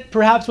did it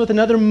perhaps with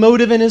another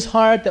motive in his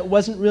heart that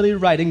wasn't really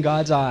right in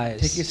God's que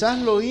eyes. quizás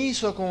lo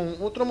hizo con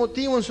otro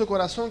motivo en su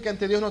corazón que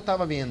ante Dios no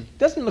estaba bien.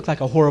 Doesn't look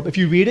like a horrible. If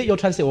you read it, you'll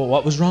try to say, well,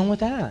 what was wrong with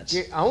that?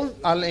 Que aún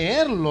al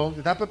leerlo,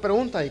 te da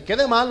pregunta, ¿y qué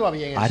de malo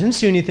había en I eso? didn't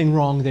see anything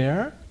wrong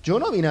there. Yo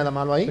no vi nada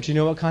malo ahí. But you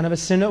know what kind of a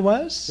sin it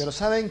was? Pero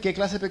 ¿saben qué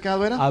clase de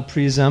pecado era? A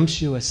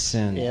presumptuous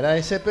sin. Era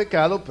ese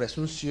pecado It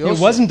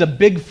presuncioso. wasn't a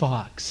big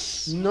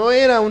fox. No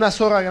era una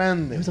zorra It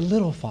grande, was a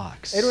little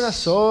fox. era una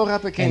zorra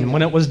And when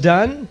pequeña. it was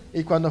done,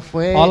 Y cuando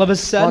fue, all of a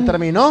sudden- cuando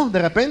terminó, de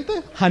repente,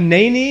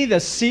 Hanani, the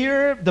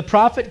seer, the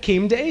prophet,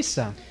 came to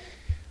Asa.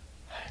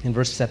 In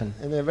verse 7.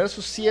 en el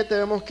verso 7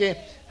 vemos que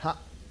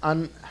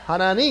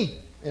Hananí,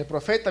 el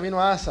profeta, vino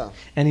a Asa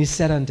And he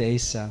said unto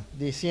Asa,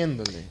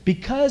 diciéndole,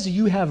 because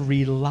you have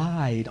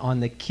relied on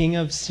the king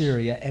of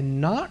Syria and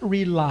not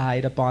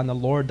relied upon the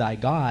Lord thy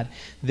God,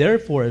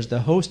 therefore is the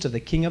host of the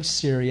king of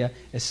Syria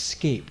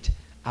escaped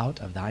out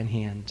of thine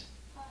hand.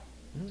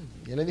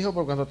 y él le dijo,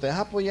 por cuanto te has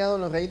apoyado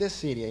en el rey de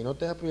Siria y no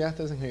te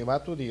apoyaste en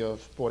Jehová tu Dios,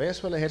 por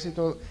eso el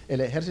ejército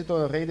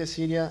del rey de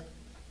Siria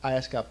ha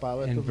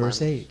escapado de In tus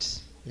verse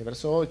manos. 8. El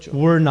verso 8.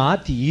 Were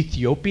not the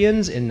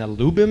Ethiopians and the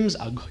Lubims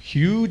a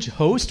huge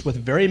host with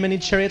very many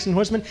chariots and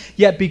horsemen?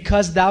 Yet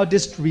because thou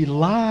didst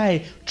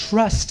rely,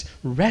 trust,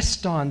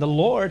 rest on the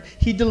Lord,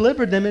 he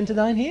delivered them into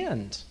thine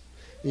hand.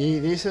 Y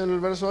dice en el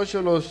verso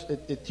 8, los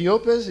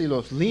etíopes y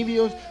los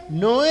libios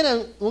no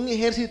eran un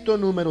ejército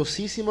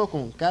numerosísimo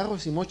con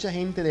carros y mucha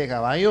gente de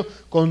caballo,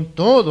 con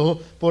todo,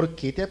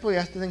 porque te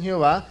apoyaste en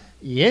Jehová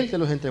y él te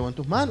los entregó en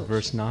tus manos.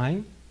 Verse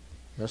 9.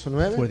 Verso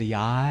For 9. the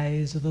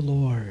eyes of the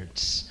Lord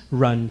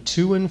run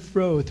to and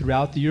fro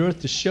throughout the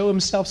earth to show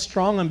himself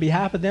strong on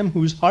behalf of them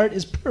whose heart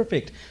is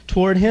perfect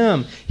toward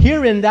him.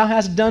 Herein thou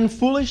hast done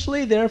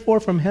foolishly, therefore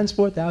from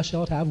henceforth thou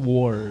shalt have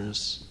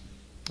wars.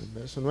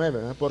 Verso 9.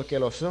 ¿verdad? Porque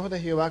los ojos de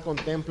Jehová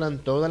contemplan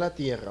toda la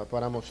tierra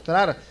para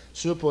mostrar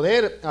su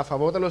poder a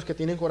favor de los que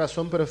tienen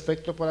corazón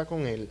perfecto para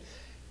con él.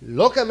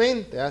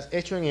 Locamente has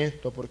hecho en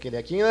esto, porque de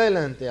aquí en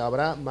adelante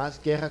habrá más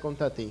guerra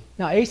contra ti.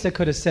 Now Asa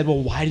could have said,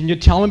 well, why didn't you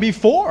tell him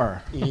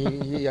before?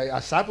 Y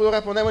Asa pudo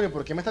responder, bueno,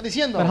 ¿por qué me estás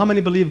diciendo? But how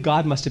many believe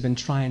God must have been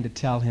trying to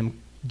tell him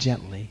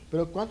gently,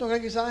 Pero ¿cuántos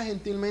creen que quizás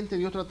gentilmente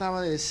Dios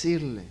trataba de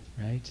decirle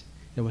right?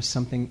 There was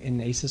something in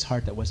Asa's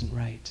heart that wasn't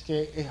right.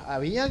 que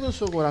había algo en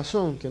su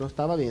corazón que no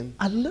estaba bien?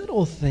 A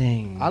little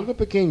thing. Algo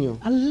pequeño.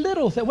 A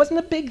little thing. It wasn't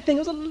a big thing, it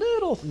was a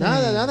little thing.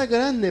 Nada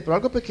grande, pero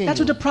algo pequeño. That's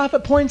what the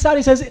prophet points out.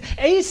 He says,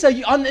 Asa,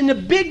 in the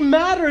big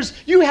matters,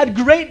 you had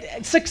great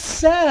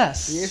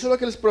success. Y eso es lo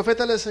que el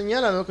profeta le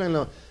señala, ¿no? Que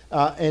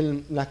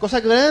en las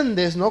cosas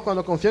grandes, ¿no?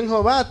 Cuando confió en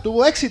Jehová,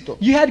 tuvo éxito.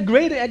 You had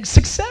great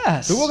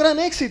success Tuvo gran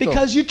éxito.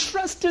 because you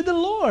trusted the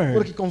Lord.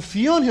 Porque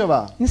confió en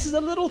Jehová. This is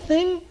a little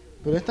thing,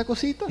 Pero esta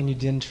cosita, and you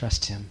didn't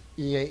trust him.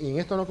 y en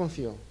esto no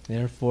confió.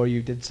 Therefore,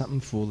 you did something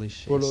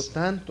foolish. Por lo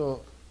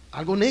tanto,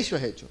 algo necio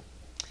has hecho.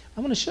 I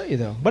want to show you,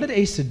 though. What did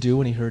Asa do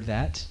when he heard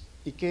that?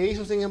 ¿Y qué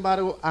hizo, sin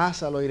embargo,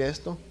 Asa al oír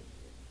esto?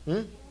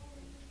 ¿Mm?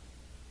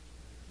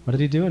 What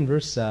did he do in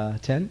verse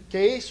 10?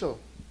 ¿Qué hizo?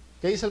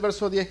 ¿Qué dice el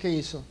verso 10 que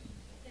hizo?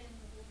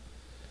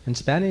 In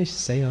Spanish,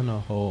 se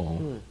enojó.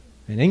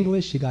 Mm. In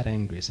English, he got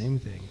angry. Same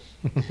thing.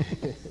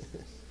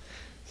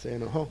 Se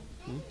enojó.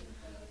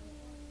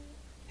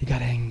 He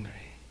got angry.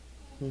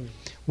 Mm.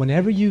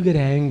 Whenever you get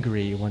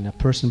angry, when a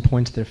person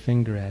points their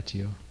finger at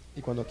you,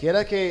 Y cuando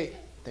quiera que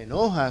te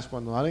enojas,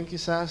 cuando alguien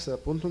quizás te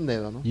apunta un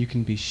dedo, ¿no? you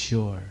can be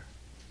sure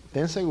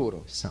Ten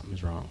seguro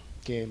something's wrong.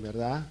 que en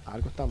verdad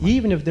algo está mal.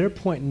 Even if they're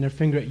pointing their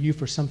finger at you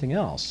for something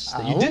else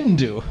that you Aún- didn't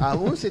do.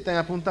 Aún si te han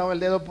apuntado el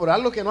dedo por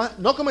algo que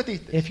no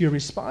cometiste. If your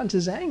response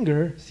is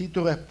anger, Si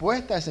tu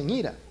respuesta es en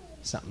ira,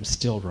 something's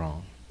still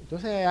wrong.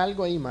 entonces hay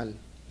algo ahí mal.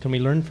 Can we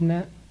learn from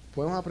that?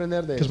 Podemos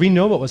aprender de Because eso. we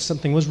know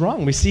something was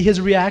wrong. We see his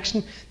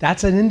reaction.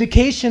 That's an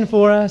indication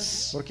for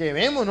us, Porque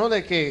vemos, ¿no?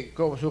 De que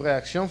como su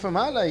reacción fue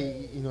mala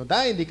y nos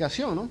da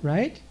indicación, ¿no?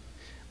 right?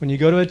 When you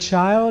go to a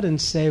child and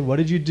say, "What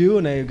did you do?"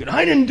 and they go,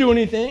 "I didn't do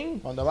anything."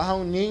 Cuando vas a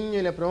un niño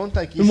y le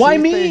preguntas, ¿qué And why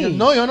hiciste? me? Y dices,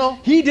 no, yo no.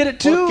 He did it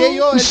too. ¿Por qué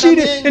yo? And Él she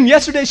did. también. And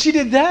yesterday she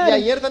did that. Y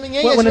ayer también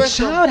ella When a hizo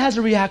eso. child has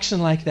a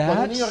reaction like Cuando un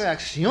that, niño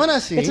reacciona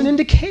así, it's an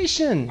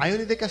indication hay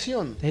una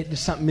indicación that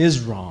something is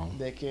wrong.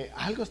 de que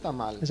algo está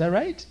mal. Is that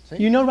right? Sí.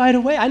 You know right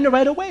away. I know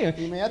right away.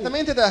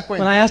 Inmediatamente te das When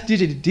cuenta. I ask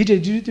DJ,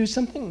 did you do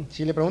something?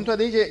 Si le pregunto a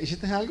DJ,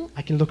 ¿hiciste algo?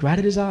 I can look right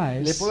at his Le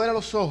eyes puedo ver a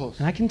los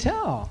ojos and I can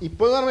tell. y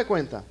puedo darme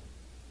cuenta.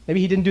 Maybe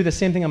he didn't do the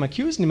same thing I'm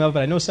accusing him of,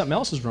 but I know something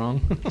else is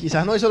wrong.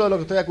 Quizás no hizo lo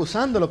que estoy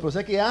acusándolo, pero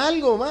sé que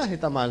algo más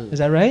está mal. Is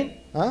that right?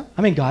 ¿Ah?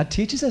 I mean, God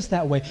teaches us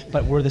that way,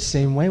 but we're the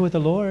same way with the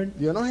Lord.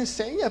 Dios nos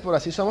enseña, pero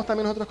así somos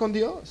también nosotros con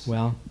Dios.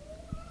 Well,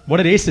 what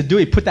did Asa do?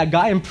 He put that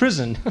guy in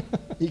prison.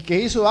 ¿Y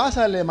qué hizo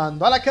Asa? Le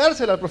mandó a la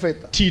cárcel al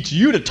profeta. Teach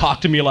you to talk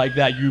to me like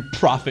that, you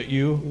prophet,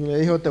 you. Y le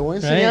dijo, te voy a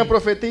enseñar, Right.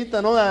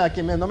 profetita, no, a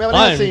que no me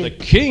hables I'm the así.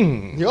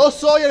 king. Yo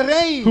soy el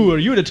rey. Who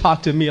are you to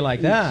talk to me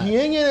like that?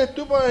 ¿Quién eres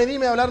tú para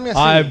venirme a hablarme así?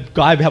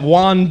 I have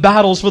won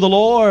battles for the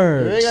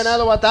Lord. Yo he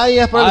ganado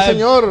batallas para el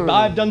Señor.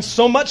 I've done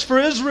so much for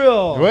Yo he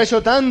Israel.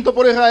 hecho tanto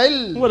por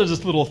Israel. What is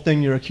this little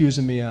thing you're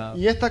accusing me of?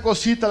 Y esta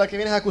cosita la que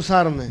vienes a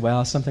acusarme.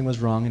 Well, something was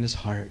wrong in his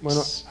heart.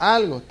 Bueno,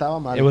 algo estaba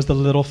mal. It was the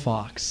little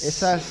fox.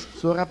 Esa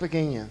zorra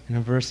pequeña. And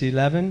in verse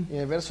 11, Y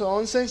en el verso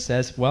 11, it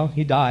says, well,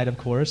 he died, of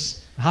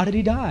course. How did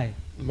he die?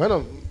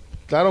 bueno,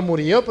 claro,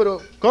 murió, pero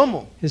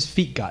 ¿cómo? His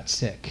feet got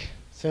sick.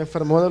 Se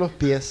enfermó de los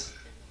pies.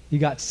 He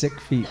got sick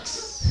feet.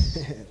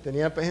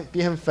 Tenía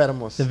pies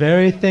enfermos. The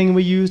very thing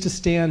we use to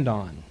stand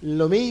on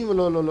Lo mismo,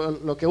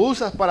 lo que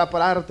usas para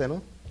pararte,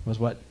 ¿no? was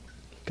what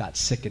got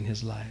sick in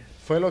his life.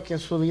 Fue lo que en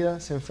su vida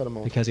se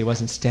enfermó. Because he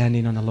wasn't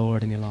standing on the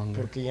Lord any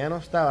longer. Porque ya no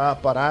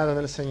estaba parado en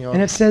el Señor.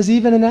 And it says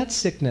even in that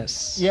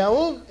sickness, Y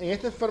aún en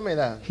esta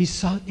enfermedad, he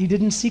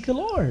didn't seek the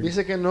Lord.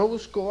 dice que no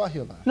buscó a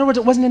Jehová. In other words,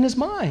 it wasn't in his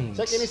O mind.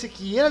 sea que ni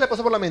siquiera le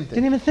pasó por la mente.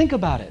 Didn't even think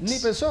about Ni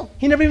it. pensó.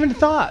 He never even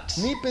thought.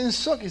 Ni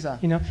pensó quizá.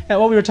 You know, and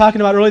what we were talking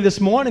about early this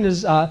morning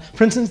is,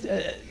 for instance,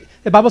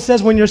 the Bible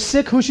says when you're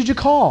sick, who should you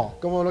call?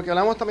 Como lo que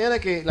hablamos esta mañana,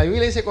 que la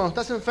Biblia dice, cuando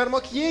estás enfermo,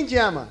 ¿a quién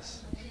llamas?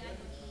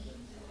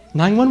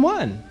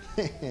 911,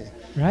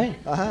 right?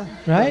 Ajá.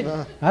 Right? No,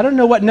 no. I don't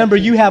know what number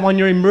you have on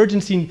your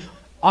emergency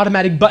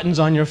automatic buttons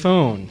on your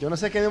phone. Yo no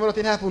sé qué números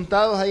tienes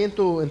apuntados ahí en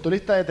tu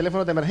lista de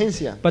teléfonos de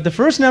emergencia. But the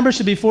first number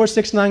should be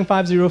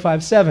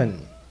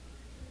 4695057.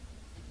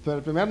 Pero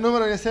el primer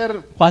número debe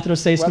ser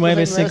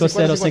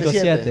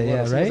 4695057.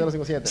 Yeah, right?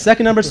 5057.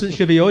 Second number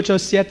should be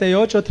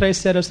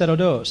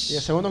 8783002. Y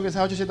el segundo que es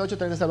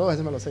 878-3002,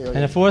 ese me lo sé yo.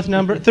 And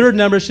the third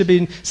number should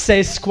be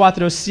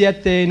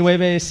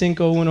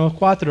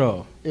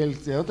 6479514. El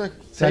otro es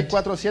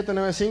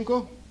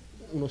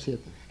 647-9517.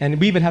 And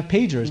we even have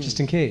pagers just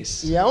in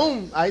case. Y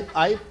aún hay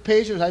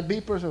pagers, hay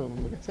beepers, o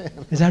lo que sea.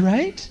 Is that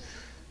right?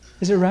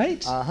 Is it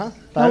right? Ajá.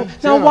 Now,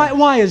 ¿Sí o no?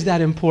 why is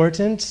that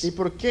important? ¿Y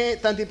por qué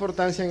tanta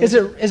importancia en Is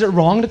eso? it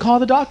wrong to call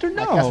the doctor?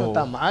 ¿Acaso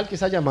está No. mal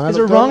quizás llamar al Is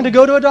it doctor? wrong to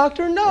go to a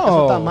doctor?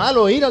 ¿Acaso está No. mal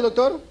ir al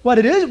doctor? What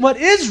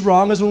is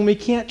wrong is when we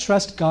can't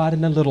trust God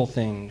in the little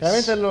things.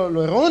 Realmente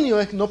lo erróneo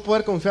es no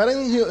poder confiar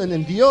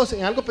en Dios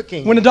en algo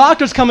pequeño. When the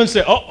doctors come and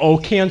say, "Uh-oh,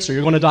 cancer,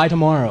 you're going to die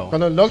tomorrow."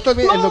 Cuando el doctor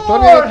viene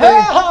Lord, y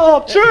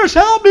help! Church,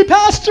 help me,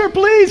 pastor,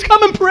 please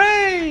come and te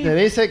pray.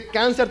 dice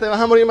cáncer, te vas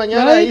a morir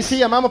mañana, Right. ahí sí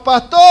llamamos,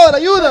 pastor,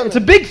 ayúdame. It's a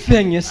big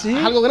thing, you see.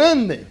 Algo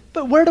grande.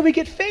 But where do we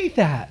get faith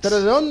at? Pero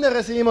 ¿de dónde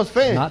recibimos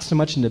fe? Not so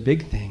much in the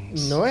big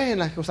things, No es en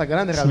las cosas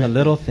grandes it's in the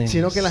realmente, little things,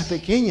 sino que en las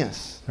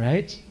pequeñas.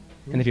 right?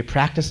 And if you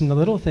practice in the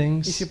little Y si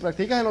things,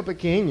 practicas en lo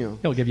pequeño,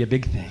 He'll give you a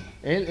big thing.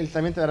 Él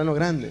también te dará en lo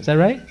grande. Is that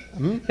right?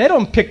 ¿Mm? They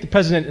don't pick the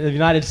president of the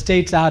United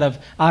States out of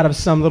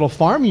some little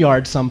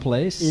farmyard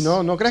someplace. Y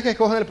no creas que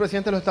escogen el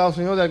presidente de los Estados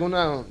Unidos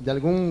de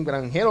algún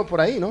granjero por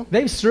ahí, ¿no?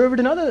 They've served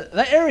in other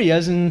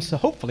areas and so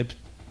hopefully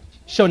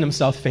shown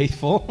themselves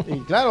faithful.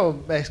 Y claro,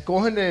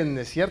 escogen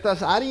en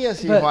ciertas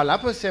áreas y But-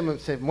 ojalá pues se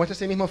muestre a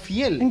sí mismo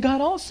fiel. And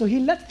God also, He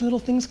lets the little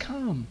things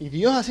come. Y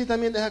Dios así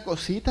también deja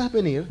cositas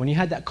venir. When you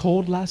had that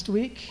cold last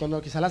week,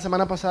 Cuando quizás la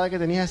semana pasada que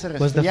tenías ese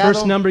was the resfriado,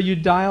 first number you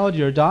dialed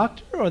your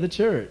doctor or the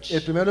church?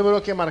 el primer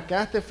número que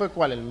marcaste fue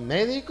 ¿cuál? ¿El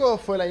médico o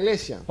fue la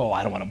iglesia? Oh,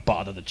 I don't want to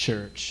bother the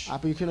church. Ah,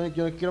 pues yo no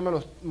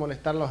quiero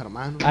molestar a los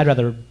hermanos. I'd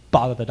rather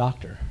bother the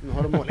doctor,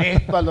 Mejor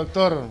molesto al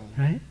doctor.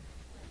 right?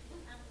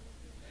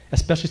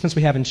 Especially since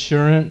we have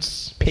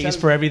insurance, pays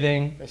for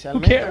everything. Who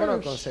Especialmente, bueno,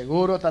 con cares?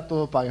 seguro, está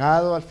todo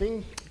pagado, al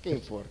fin, ¿qué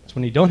importa? It's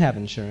when you don't have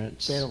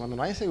insurance Pero cuando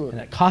no hay seguro,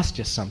 and it costs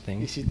you y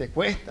something, si te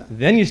cuesta,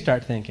 then you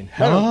start thinking,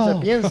 bueno, oh,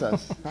 entonces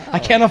piensas, I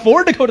can't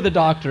afford to go to the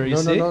doctor, you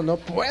see? no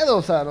puedo,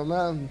 o sea, no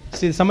me...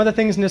 See, some of the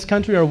things in this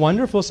country are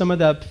wonderful. Some of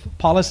the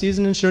policies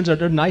and insurance are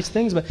they're nice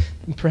things, but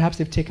perhaps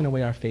they've taken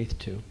away our faith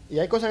too. Y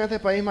hay cosas en este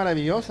país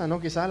maravillosas, ¿no?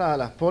 Quizás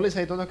las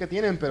pólizas y todo lo que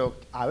tienen, pero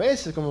a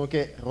veces como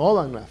que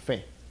roban la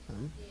fe.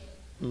 ¿Mm?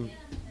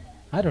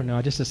 I don't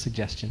know, just a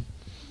suggestion.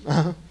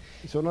 Ajá.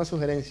 Es una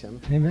sugerencia,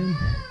 ¿no? Amen.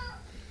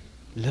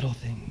 Little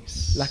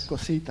things. Las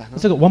cositas, ¿no?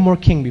 Let's look at one more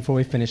king before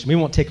we finish. We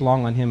won't take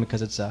long on him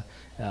because it's a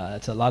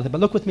lot of it.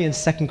 But look with me in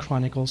 2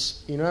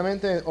 Chronicles. Y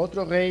nuevamente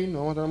otro rey, no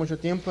vamos a tener mucho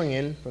tiempo en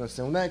él, pero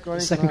segunda de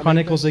Crónicas. 2 nuevamente,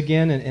 Chronicles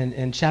again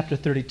in chapter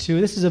 32.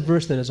 This is a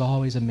verse that has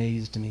always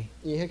amazed me.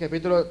 Y es el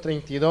capítulo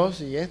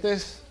 32 y este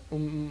es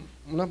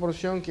una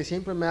porción que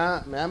siempre me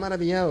ha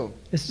maravillado.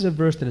 This is a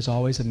verse that has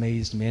always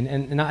amazed me.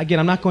 And again,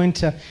 I'm not going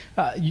to,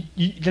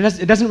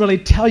 it doesn't really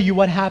tell you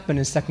what happened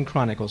in 2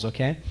 Chronicles,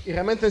 okay? Y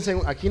realmente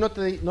aquí no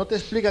te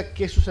explica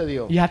qué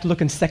sucedió. You have to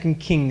look in 2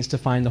 Kings to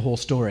find the whole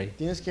story.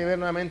 Tienes que ver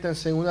nuevamente en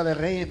Segunda de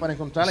Reyes para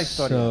encontrar la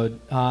historia.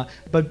 So,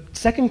 but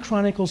 2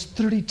 Chronicles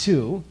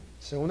 32,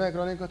 Segunda de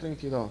Crónicas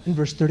 32. in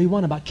verse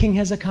 31, about King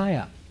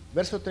Hezekiah.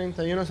 Verso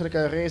 31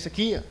 acerca del rey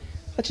Ezequías.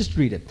 Let's just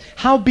read it.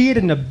 Howbeit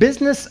in the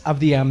business of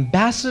the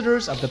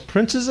ambassadors of the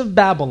princes of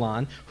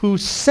Babylon, who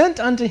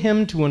sent unto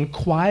him to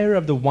inquire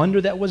of the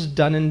wonder that was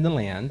done in the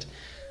land,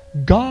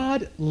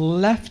 God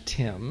left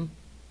him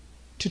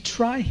to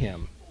try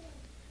him,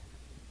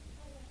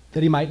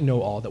 that he might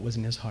know all that was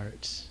in his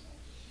heart.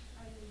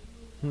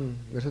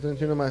 Verso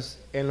 31 más.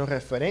 En lo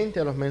referente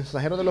a los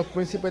mensajeros de los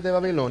príncipes de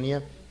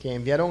Babilonia que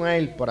enviaron a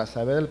él para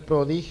saber el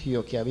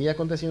prodigio que había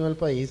acontecido en el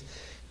país,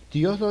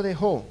 Dios lo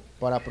dejó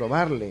para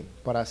probarle,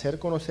 para hacer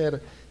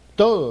conocer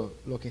todo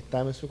lo que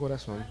estaba en su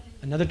corazón.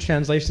 Another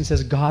translation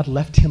says God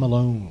left him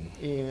alone.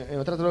 Y en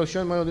otra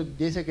traducción hermano,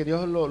 dice que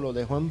Dios lo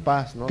dejó en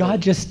paz, ¿no?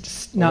 God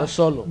just now. No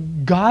solo.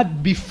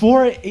 God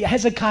before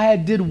Hezekiah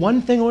did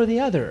one thing or the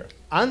other.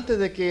 Antes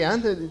de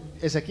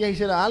Ezequías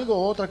hiciera algo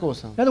o otra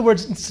cosa. In other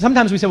words,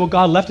 sometimes we say, well,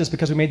 God left us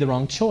because we made the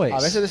wrong A choice.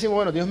 veces decimos,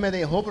 bueno, Dios me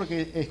dejó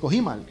porque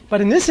escogí mal.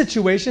 But in this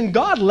situation,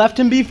 God left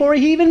him before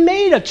he even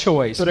made a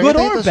choice, Pero en good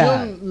esta or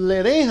bad. situación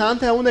le deja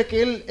antes aún de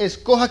que él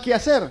escoja qué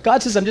hacer.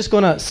 God says, I'm just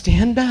going to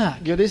stand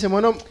back. Dios dice,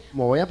 bueno,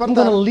 me voy a I'm going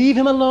apartar, to leave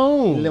him le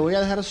alone. voy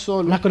a dejar I'm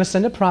solo, not going to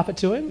send a prophet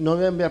to him. no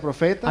voy a enviar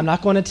profeta, I'm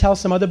not going to tell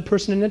some other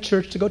person in the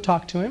church to go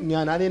talk to him. ni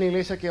a nadie en la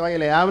iglesia que vaya y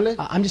le hable.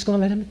 I'm just going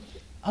to let him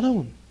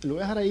alone, Lo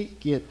voy a dejar ahí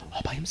quieto,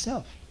 all by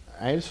himself.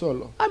 a él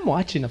solo. I'm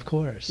watching, of Y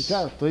course.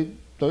 claro, estoy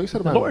The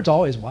observando. Lord's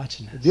always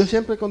watching us. Dios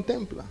siempre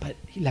contempla, But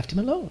he left him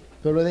alone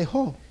pero lo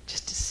dejó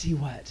just to see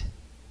what?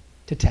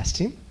 To test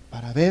him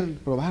para ver,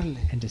 probarle.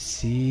 and to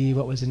see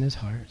what was in his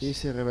heart.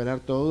 Dice, revelar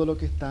todo lo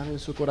que está en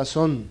su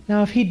corazón.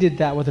 Now, if he did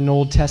that with an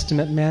Old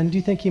Testament man, do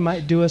you think he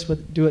might do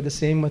it the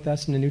same with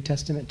us in the New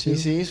Testament too? Y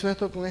si hizo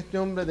esto con este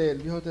hombre del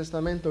Viejo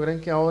Testamento,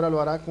 ¿creen que ahora lo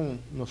hará con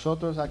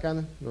nosotros acá en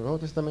el Nuevo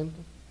Testamento?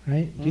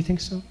 Right? Do you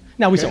think so?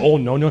 Now we say, oh,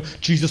 no,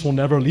 Jesus will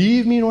never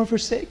leave me nor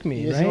forsake Y me,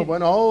 decimos, right?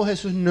 bueno, oh,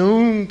 Jesús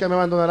nunca me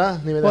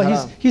abandonará ni me Well,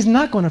 dejará. he's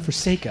not going to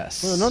forsake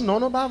us. Bueno, no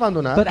nos va a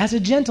abandonar. But as a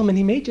gentleman,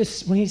 he may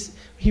just, when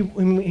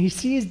he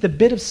sees the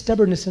bit of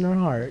stubbornness in our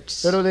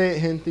hearts, Pero de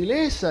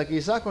gentileza,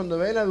 quizás cuando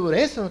ve la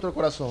dureza en nuestro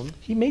corazón,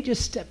 he may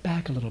just step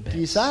back a little bit.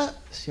 quizás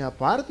se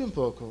aparte un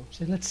poco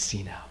Say, let's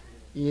see now.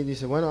 y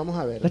dice, bueno, vamos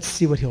a ver, Let's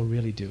see what he'll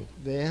really do.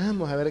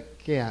 veamos a ver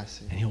qué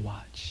hace. And he'll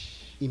watch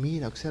Y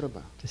mira,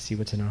 observa, to see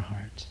what's in our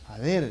heart. a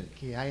ver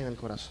qué hay en el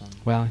corazón.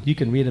 Well, you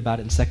can read about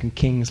it in 2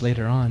 Kings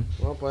later on.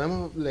 Bueno,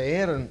 podemos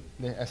leer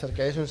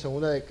acerca de eso en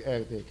Segunda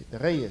de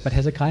Reyes. But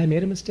Hezekiah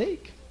made a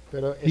mistake.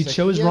 Pero He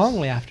chose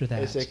wrongly after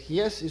that.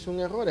 Ezequías hizo un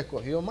error,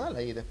 escogió mal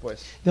ahí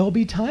después. There will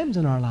be times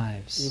in our Y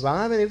lives.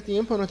 van a venir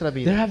tiempos en nuestra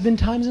There vida. have been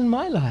times in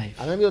my life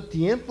Han habido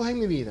tiempos en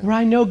mi vida. where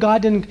I know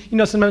God didn't,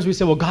 sometimes we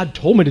say, well, God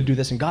told me to do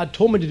this and God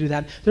told me to do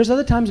that. There's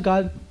other times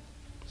God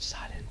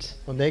silent.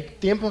 Donde hay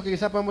tiempos que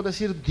quizás podemos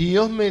decir,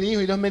 Dios me dijo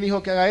y Dios me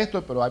dijo que haga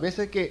esto, pero hay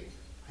veces que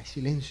hay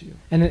silencio.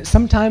 And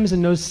sometimes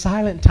in those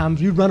silent times,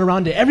 you run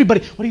around to everybody.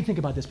 What do you think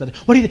about this, brother?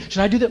 What do you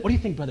should I do that? What do you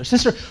think, brother?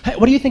 Sister, hey,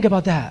 what do you think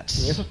about that?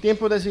 En esos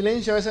tiempos de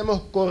silencio a veces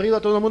hemos corrido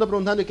a todo el mundo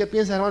preguntando, ¿y qué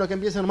piensa hermano? ¿Qué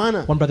piensa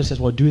hermana? One brother says,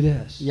 well, do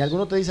this. Y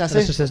alguno te dice, haz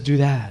Another sister esto, says,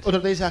 do that.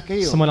 otro te dice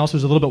aquello. Someone else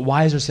who's a little bit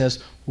wiser says,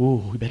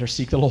 ooh, we better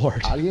seek the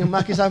Lord. Alguien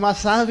más quizás más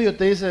sabio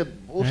te dice,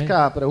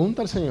 busca,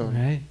 pregunta al Señor.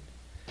 Right?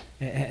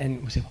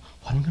 And we say, well,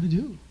 what am I going to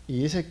do? Y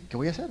dice, ¿qué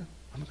voy a hacer?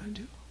 What am I going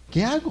to do?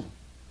 ¿Qué hago?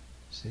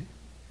 See?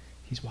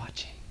 He's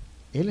watching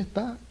Él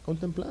está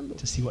contemplando.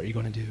 to see what you're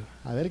going to do.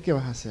 A ver qué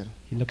vas a hacer.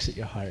 He looks at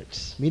your heart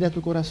Mira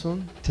tu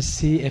corazón to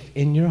see if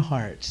in your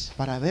heart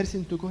para ver si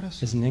en tu corazón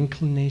there's an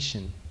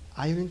inclination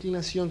hay una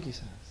inclinación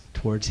quizás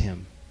towards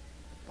Him.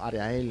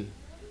 para Él.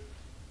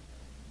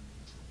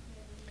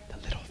 The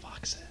little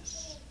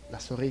foxes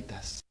Las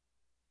zorritas.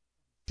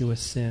 do a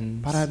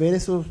sin. Para ver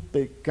esos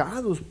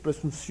pecados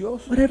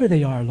presunciosos. Whatever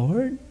they are,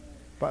 Lord.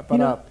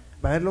 Para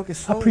ver lo que A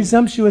son.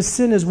 presumptuous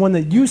sin is one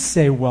that you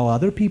say, well,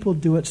 other people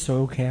do it,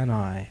 so can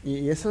I.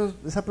 Y esa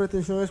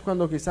pretensión es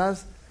cuando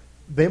quizás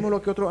vemos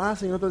lo que otros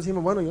hacen y nosotros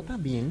decimos, bueno, yo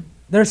también.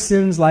 There's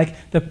sins like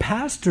the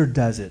pastor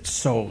does it,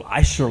 so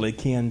I surely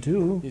can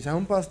too. Quizás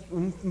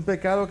un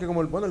pecado que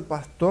como el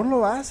pastor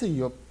lo hace y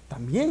yo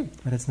también.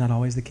 But it's not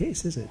always the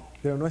case, is it?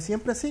 Pero no es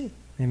siempre así.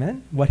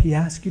 Amen? What He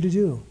asks you to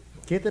do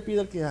 ¿Qué te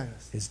pide el que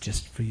hagas? is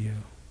just for you.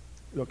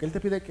 Lo que Él te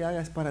pide que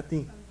hagas es para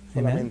ti Amen?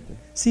 solamente.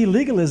 See,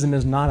 legalism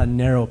is not a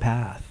narrow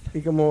path. Y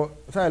como,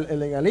 o sea, el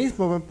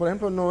legalismo, por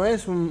ejemplo, no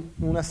es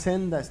una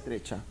senda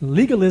estrecha.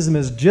 Legalism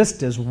is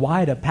just as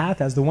wide a path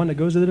as the one that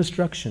goes to the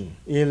destruction.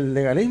 Y el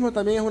legalismo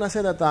también es una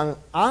senda tan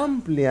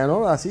amplia,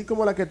 ¿no? Así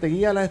como la que te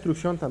guía a la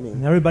destrucción And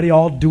también. everybody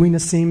all doing the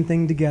same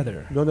thing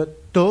together. Donde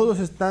todos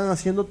están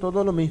haciendo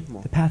todo lo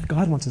mismo. The path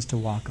God wants us to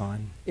walk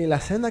on Y la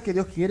senda que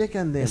Dios quiere que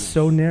is andemos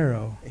so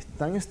narrow, es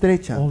tan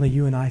estrecha only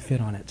you and I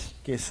fit on it.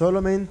 que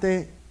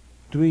solamente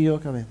tú y yo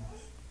cabemos.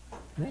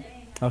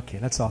 Okay,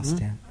 let's all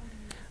stand.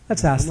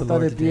 Let's ask the Vamos a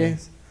Lord estar de today.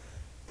 pies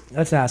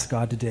Let's ask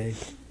God today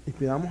y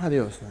pidamos a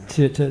Dios.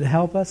 to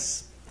help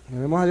us.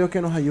 Pedimos a Dios que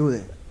nos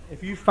ayude.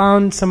 If you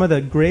found some of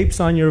the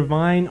grapes on your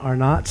vine are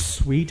not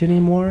sweet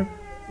anymore,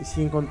 Y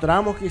si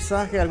encontramos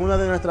quizás que algunas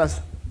de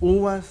nuestras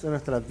uvas, de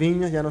nuestras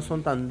viñas ya no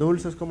son tan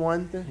dulces como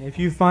antes, if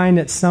you find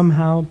that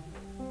somehow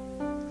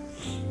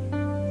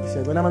si de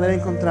alguna manera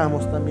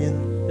encontramos también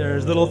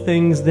there's little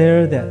things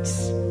there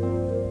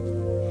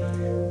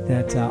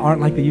that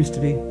aren't like they used to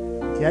be,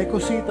 que hay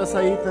cositas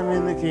ahí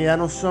también de que ya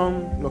no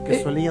son lo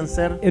que solían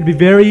ser, it'd be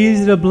very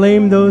easy to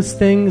blame those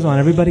things on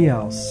everybody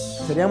else.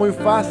 sería muy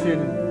fácil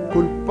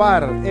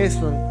culpar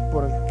eso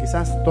por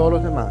quizás todos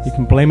los demás. You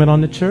can blame it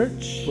on the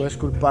church. Puedes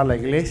culpar la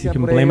You iglesia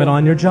can por blame it ello.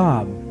 on your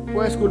job.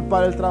 Puedes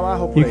culpar el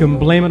trabajo por You can ello.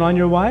 blame it on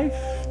your wife.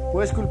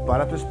 Puedes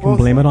culpar a tu You can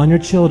blame it esposa. on your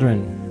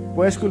children.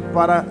 Puedes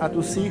culpar a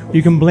tus hijos.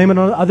 You can blame it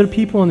on other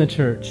people in the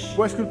church.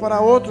 Puedes culpar a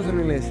otros en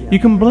la iglesia. You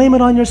can blame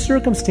it on your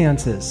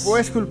circumstances.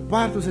 Puedes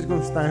culpar tus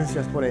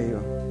circunstancias por ello.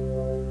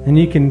 And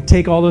you can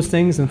take all those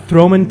things and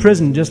throw them in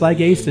prison just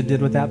like Asa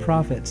did with that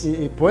prophet.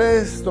 Y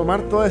puedes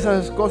tomar todas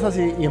esas cosas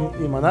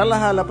y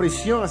mandarlas a la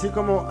prisión, así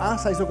como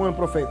Asa hizo con el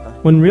profeta.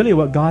 When really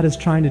what God is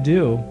trying to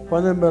do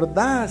Cuando en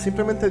verdad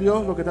simplemente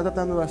Dios lo que está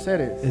tratando de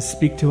hacer is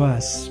speak to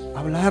us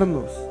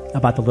hablarnos,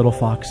 about the little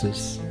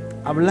foxes.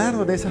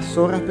 hablarnos de esas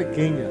zorras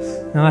pequeñas.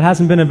 Now, it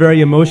hasn't been a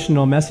very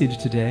emotional message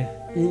today,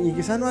 Y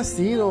quizás no ha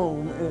sido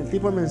el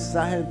tipo de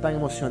mensaje tan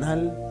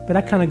emocional, but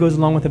that kind of goes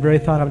along with the very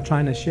thought I'm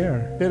trying to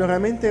share. pero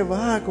realmente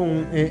va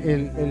con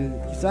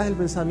quizás el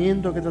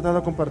pensamiento que he tratado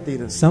de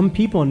compartir. Some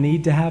people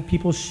need to have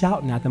people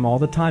shouting at them all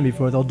the time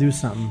before they'll do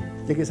something.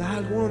 Que quizás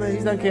algunos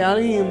necesitan que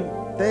alguien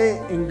esté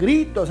en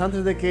gritos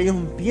antes de que ellos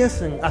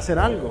empiecen a hacer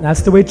algo.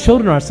 That's the way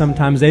children are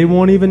sometimes. They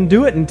won't even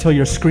do it until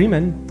you're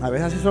screaming. A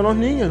veces así son los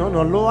niños, ¿no?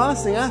 No lo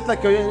hacen hasta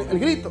que oyen el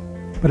grito.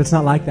 But it's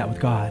not like that with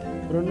God.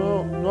 Pero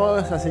no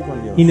es así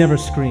con Dios. He never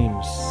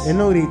screams. Él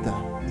no grita.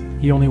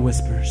 He only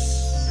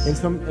whispers.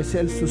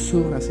 Él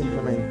susurra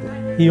simplemente.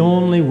 He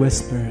only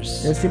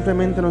whispers. Él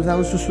simplemente nos da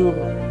un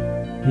susurro.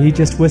 He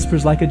just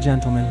whispers like a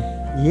gentleman.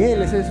 Y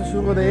ese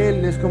susurro de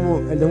él es como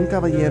el de un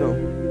caballero.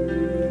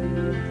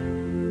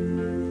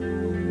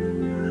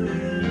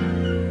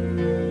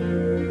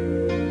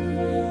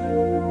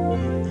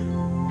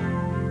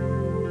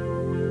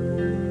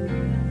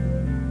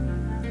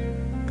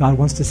 God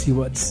wants to see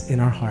what's in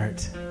our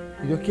heart.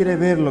 Y Dios quiere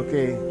ver lo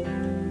que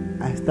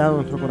ha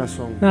estado en nuestro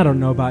corazón. I don't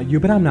know about you,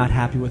 but I'm not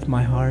happy with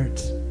my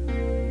heart.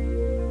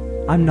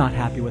 I'm not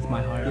happy with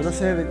my Yo no heart.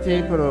 sé de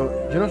ti, pero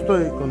yo no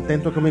estoy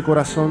contento con mi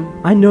corazón.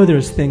 I know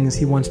there's things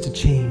He wants to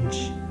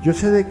change. Yo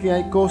sé de que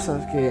hay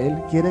cosas que Él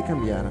quiere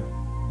cambiar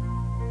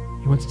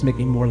He wants to make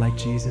me more like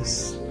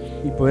Jesus.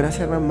 y poder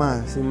hacerla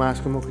más y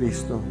más como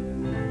Cristo.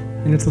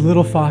 And it's the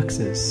little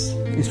foxes.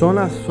 Y son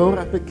las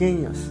zorras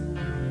pequeñas.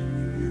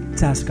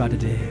 Let's ask God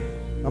today,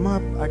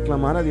 Vamos a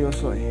clamar a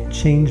Dios hoy.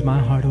 change my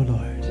heart, O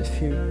Lord.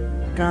 Decir,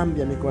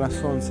 cambia mi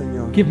corazón,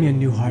 Señor. Give me a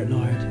new heart,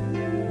 Lord.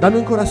 Dame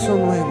un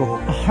corazón nuevo.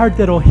 A heart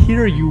that'll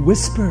hear you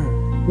whisper.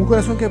 Un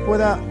corazón que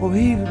pueda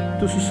oír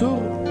tu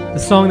susurro. The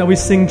song that we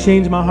sing,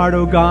 Change My Heart,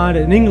 O God,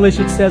 in English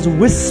it says,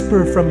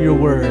 whisper from your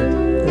word.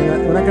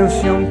 Una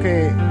canción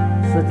que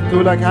se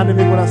titula Cambia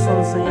mi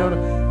corazón, Señor.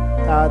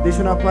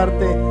 Dice una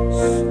parte,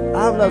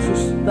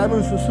 dame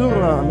un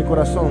susurro a mi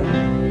corazón.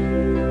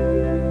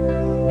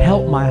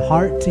 Help my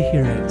heart to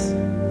hear it.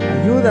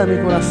 Ayuda a mi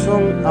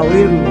corazón a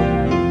oírlo.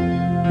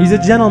 He's a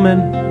gentleman.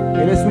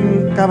 Él es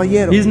un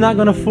caballero. He's not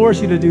going to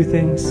force you to do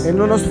things. Él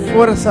no nos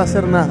fuerza a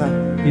hacer nada.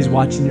 He's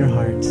watching your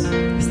heart.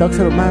 Está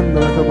observando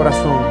nuestro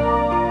corazón.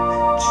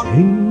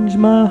 Change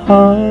my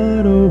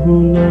heart, oh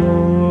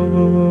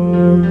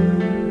Lord.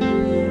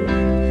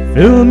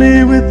 Fill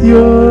me with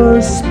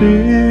your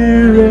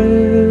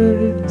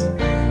spirit.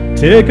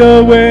 Take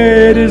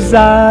away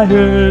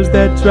desires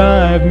that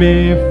drive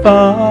me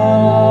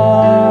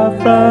far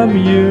from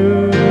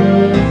you.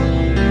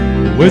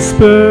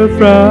 Whisper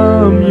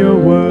from your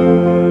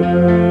word.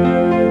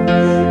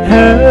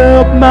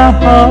 Help my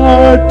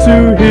heart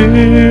to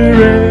hear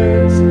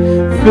it.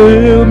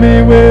 Fill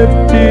me with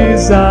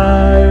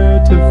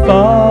desire to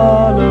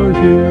follow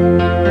you.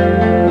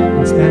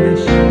 In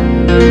Spanish.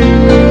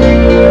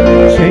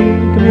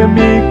 Cambia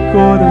mi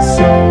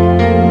corazón.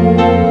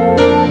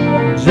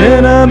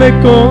 Lléname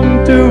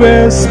con tu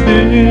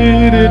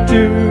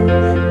espíritu.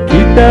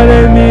 Quita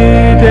de mí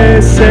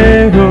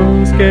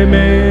deseos que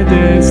me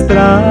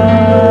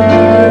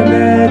distraen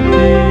de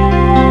ti.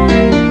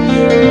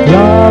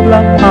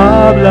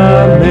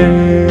 Háblame.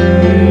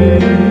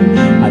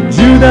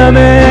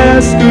 Ayúdame a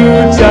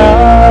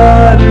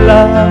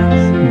escucharla.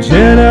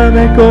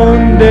 Lléname con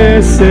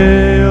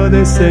deseo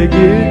de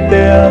seguirte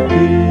a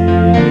ti.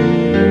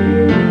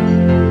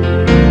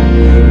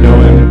 No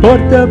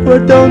importa por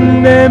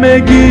dónde me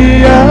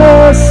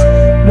guías,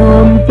 no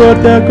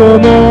importa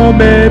cómo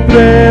me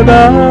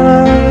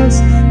pruebas,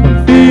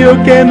 confío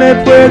que me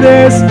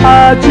puedes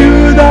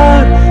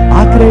ayudar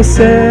a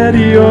crecer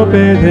y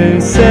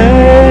obedecer.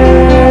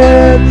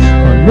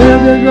 Por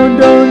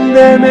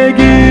donde me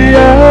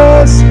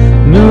guías,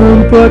 no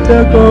importa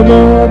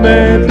cómo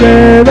me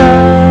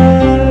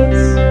pruebas,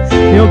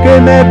 yo que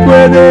me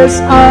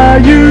puedes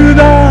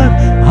ayudar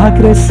a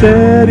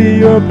crecer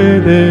y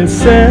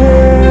obedecer.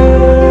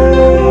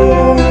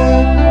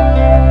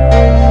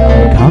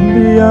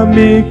 Cambia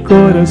mi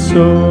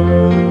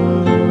corazón,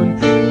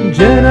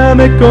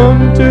 lléname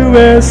con tu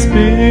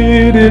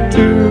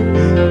espíritu,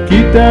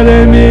 quita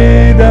de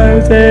mí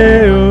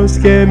deseos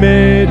que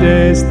me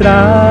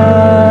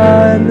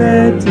distraen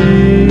de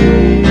ti.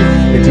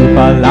 De tu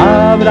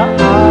palabra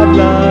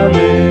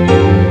háblame,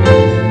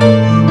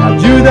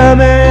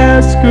 ayúdame a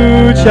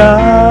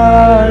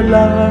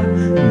escucharla.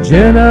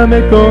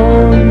 Lléname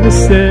con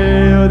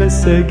deseo de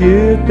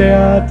seguirte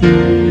a ti.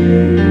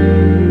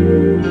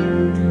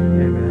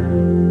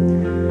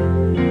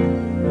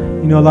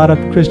 Amen. You know, a lot of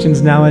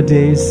Christians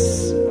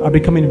nowadays are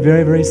becoming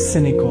very, very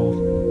cynical.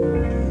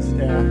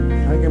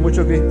 Saben que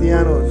muchos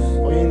cristianos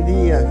hoy en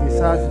día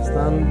quizás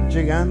están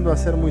llegando a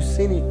ser muy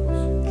cínicos.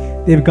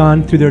 They've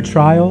gone through their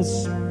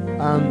trials,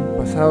 Han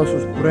pasado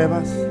sus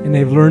pruebas and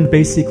they've learned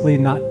basically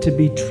not to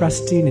be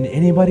trusting in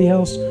anybody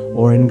else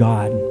or in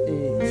God.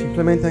 y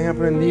simplemente han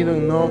aprendido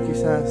en no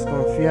quizás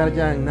confiar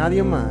ya en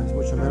nadie más,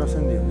 mucho menos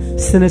en Dios.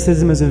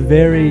 Cynicism is a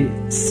very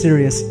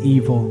serious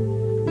evil.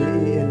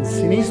 Y el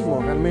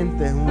cinismo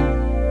realmente es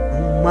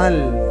un mal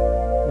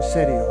muy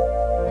serio.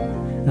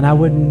 And I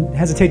wouldn't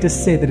hesitate to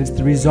say that it's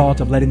the result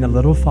of letting the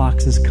little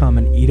foxes come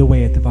and eat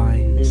away at the Y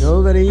vines.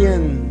 no dudaría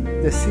en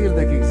decir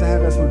de que quizás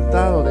el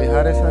resultado de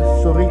dejar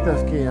esas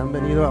zorritas que han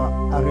venido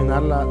a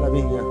arruinar la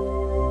viña.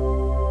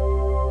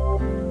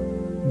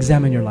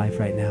 Examine your life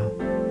right now.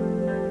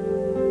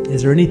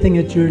 Is there anything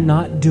that you're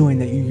not doing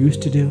that you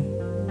used to do?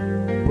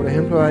 Por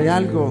ejemplo, hay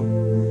algo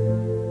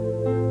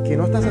que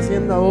no estás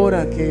haciendo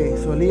ahora que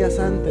solías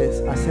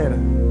antes hacer.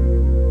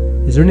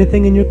 Is there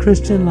anything in your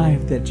Christian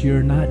life that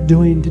you're not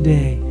doing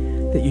today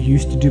that you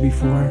used to do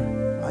before?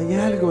 Hay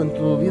algo en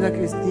tu vida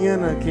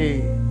cristiana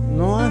que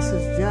no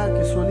haces ya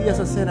que solías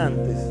hacer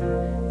antes.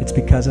 It's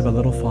because of a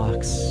little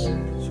fox.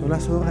 Son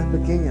las zorras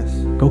pequeñas.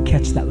 Go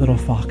catch that little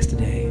fox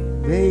today,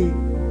 Ve y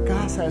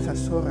caza esas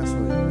zorras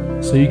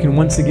hoy, so you can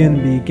once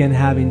again begin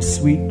having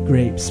sweet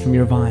grapes from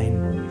your vine.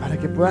 para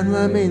que puedas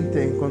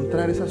nuevamente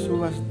encontrar esas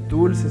uvas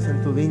dulces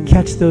en tu viña.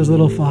 Catch those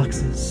little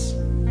foxes.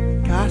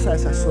 Caza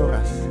esas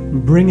zorras.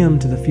 Bring them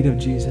to the feet of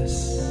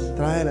Jesus.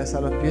 Tráelas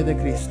a los pies de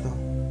Cristo.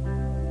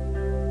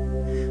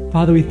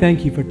 Father, we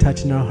thank you for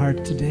touching our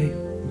hearts today.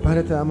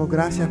 Padre, te damos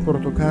gracias por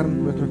tocar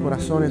nuestros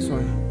corazones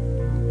hoy.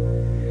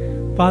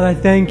 Father, I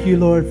thank you,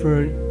 Lord,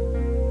 for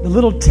the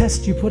little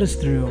test you put us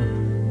through.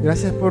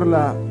 Gracias por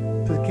las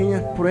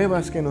pequeñas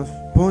pruebas que nos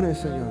pones,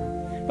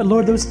 Señor. But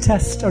Lord, those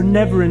tests are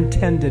never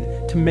intended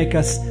to make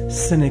us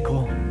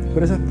cynical.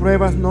 Pero esas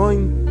pruebas no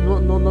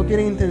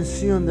tienen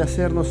intención de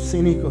hacernos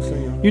cínicos,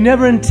 Señor. You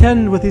never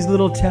intend with these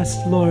little tests,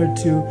 Lord,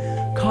 to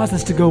cause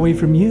us to go away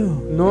from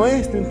you. No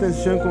es tu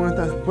intención con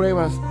estas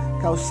pruebas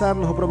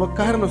causarnos o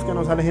provocarnos que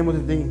nos alejemos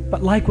de ti.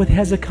 But like with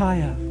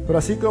Hezekiah, Pero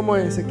así como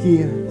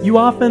Ezequiel, you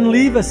often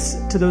leave us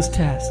to those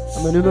tests.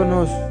 a menudo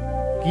nos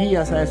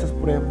guías a esas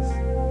pruebas.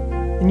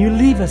 And you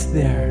leave us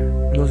there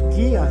Nos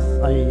guías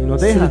ahí,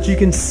 nos so dejas. that you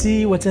can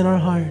see what's in our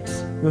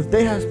hearts. Nos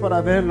dejas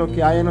para ver lo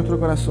que hay en nuestro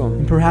corazón.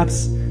 And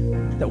perhaps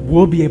that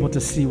we'll be able to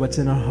see what's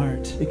in our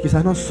heart. Y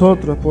quizás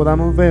nosotros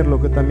podamos ver lo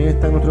que también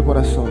está en nuestro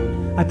corazón.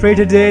 I pray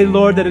today,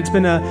 Lord, that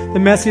the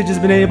message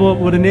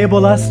would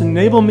enable us,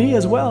 enable me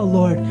as well,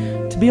 Lord,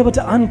 to be able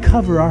to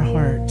uncover our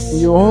hearts.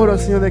 Y yo oro,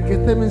 Señor, de que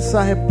este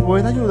mensaje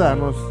pueda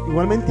ayudarnos,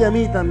 igualmente a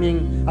mí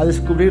también, a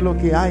descubrir lo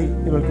que hay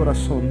en el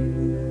corazón.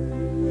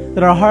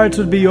 That our hearts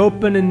would be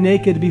open and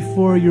naked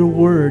before your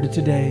word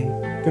today.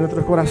 Que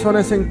nuestros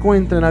corazones se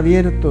encuentren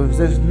abiertos,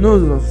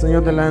 desnudos,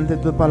 Señor, delante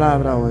de tu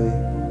palabra hoy.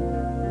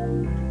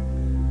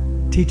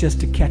 Teach us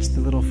to catch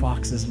the little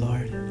foxes,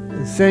 Lord.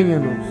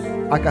 Enséñanos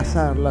a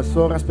cazar las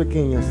zorras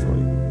pequeñas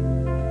hoy.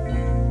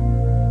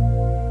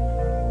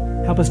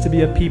 Help us to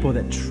be a people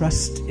that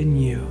trust in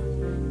you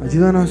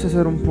Ayúdanos a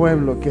ser un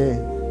pueblo que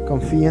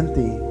confía en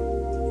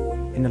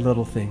ti, in the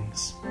little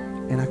things.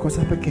 en las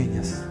cosas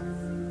pequeñas.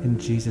 In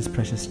Jesus'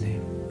 precious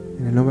name.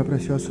 En el nombre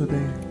precioso de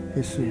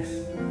Jesús.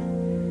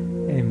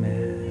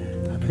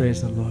 Amen.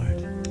 Praise the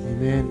Lord.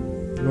 Amén.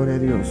 Gloria a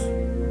Dios.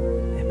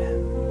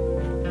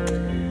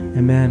 Amen.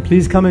 Amen.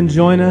 Please come and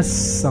join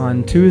us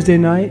on Tuesday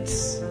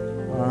nights.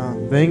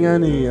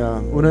 Vengan y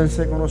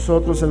únanse con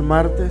nosotros el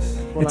martes.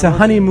 por It's la a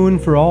noche. honeymoon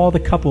for all the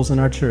couples in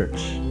our church.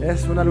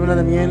 Es una luna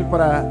de miel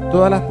para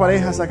todas las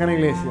parejas acá en la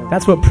iglesia.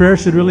 That's what prayer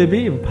should really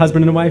be,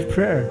 husband and wife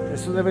prayer.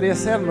 Eso debería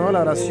ser, ¿no?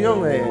 La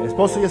oración de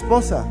esposo y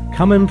esposa.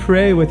 Come and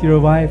pray with your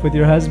wife, with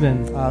your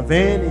husband.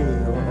 Ven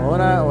y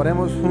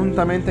oremos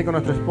juntamente con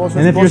nuestro esposo y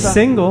And if you're esposa.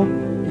 single,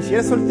 Y si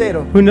eres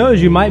soltero, who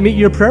knows, you might meet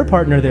your prayer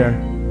partner there.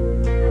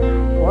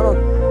 bueno,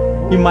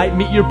 You might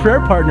meet your prayer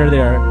partner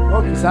there.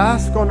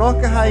 quizás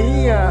conozcas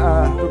ahí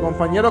a tu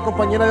compañero o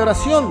compañera de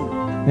oración.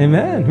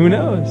 Amen. Who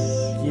knows?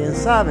 Quién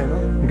sabe,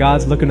 ¿no?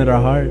 God's looking at our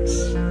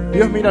hearts.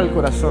 Dios mira el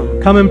corazón.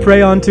 Come and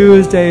pray on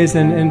Tuesdays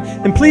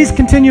and please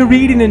continue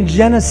reading in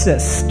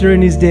Genesis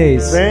during these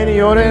days Ven y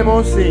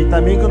oremos y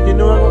también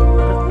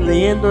continúa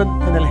leyendo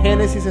en el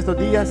Génesis estos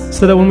días.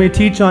 so that when we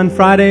teach on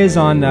Fridays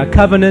on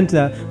covenant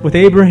with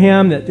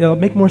Abraham, that it'll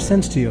make more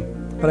sense to you.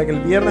 Para que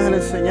el viernes al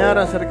enseñar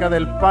acerca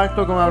del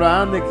pacto con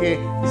Abraham, de que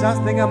quizás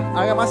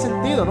haga más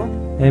sentido, ¿no?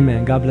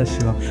 Amen. God bless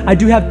you all. I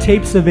do have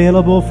tapes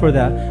available for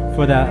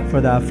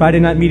the Friday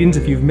night meetings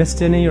if you've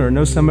missed any or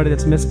know somebody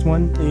that's missed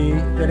one. Y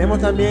tenemos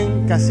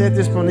también cassettes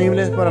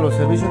disponibles para los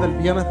servicios del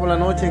viernes por la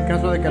noche en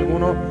caso de que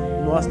alguno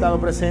no ha estado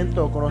presente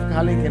o conozcas a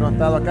alguien que no ha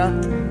estado acá.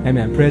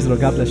 Amen. Praise the Lord.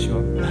 God bless you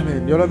all.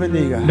 Amén. Dios los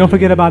bendiga. Don't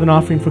forget about an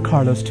offering for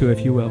Carlos too, if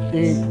you will.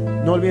 Y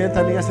no olviden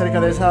también acerca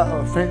de esa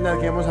ofrenda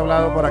que hemos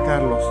hablado para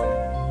Carlos.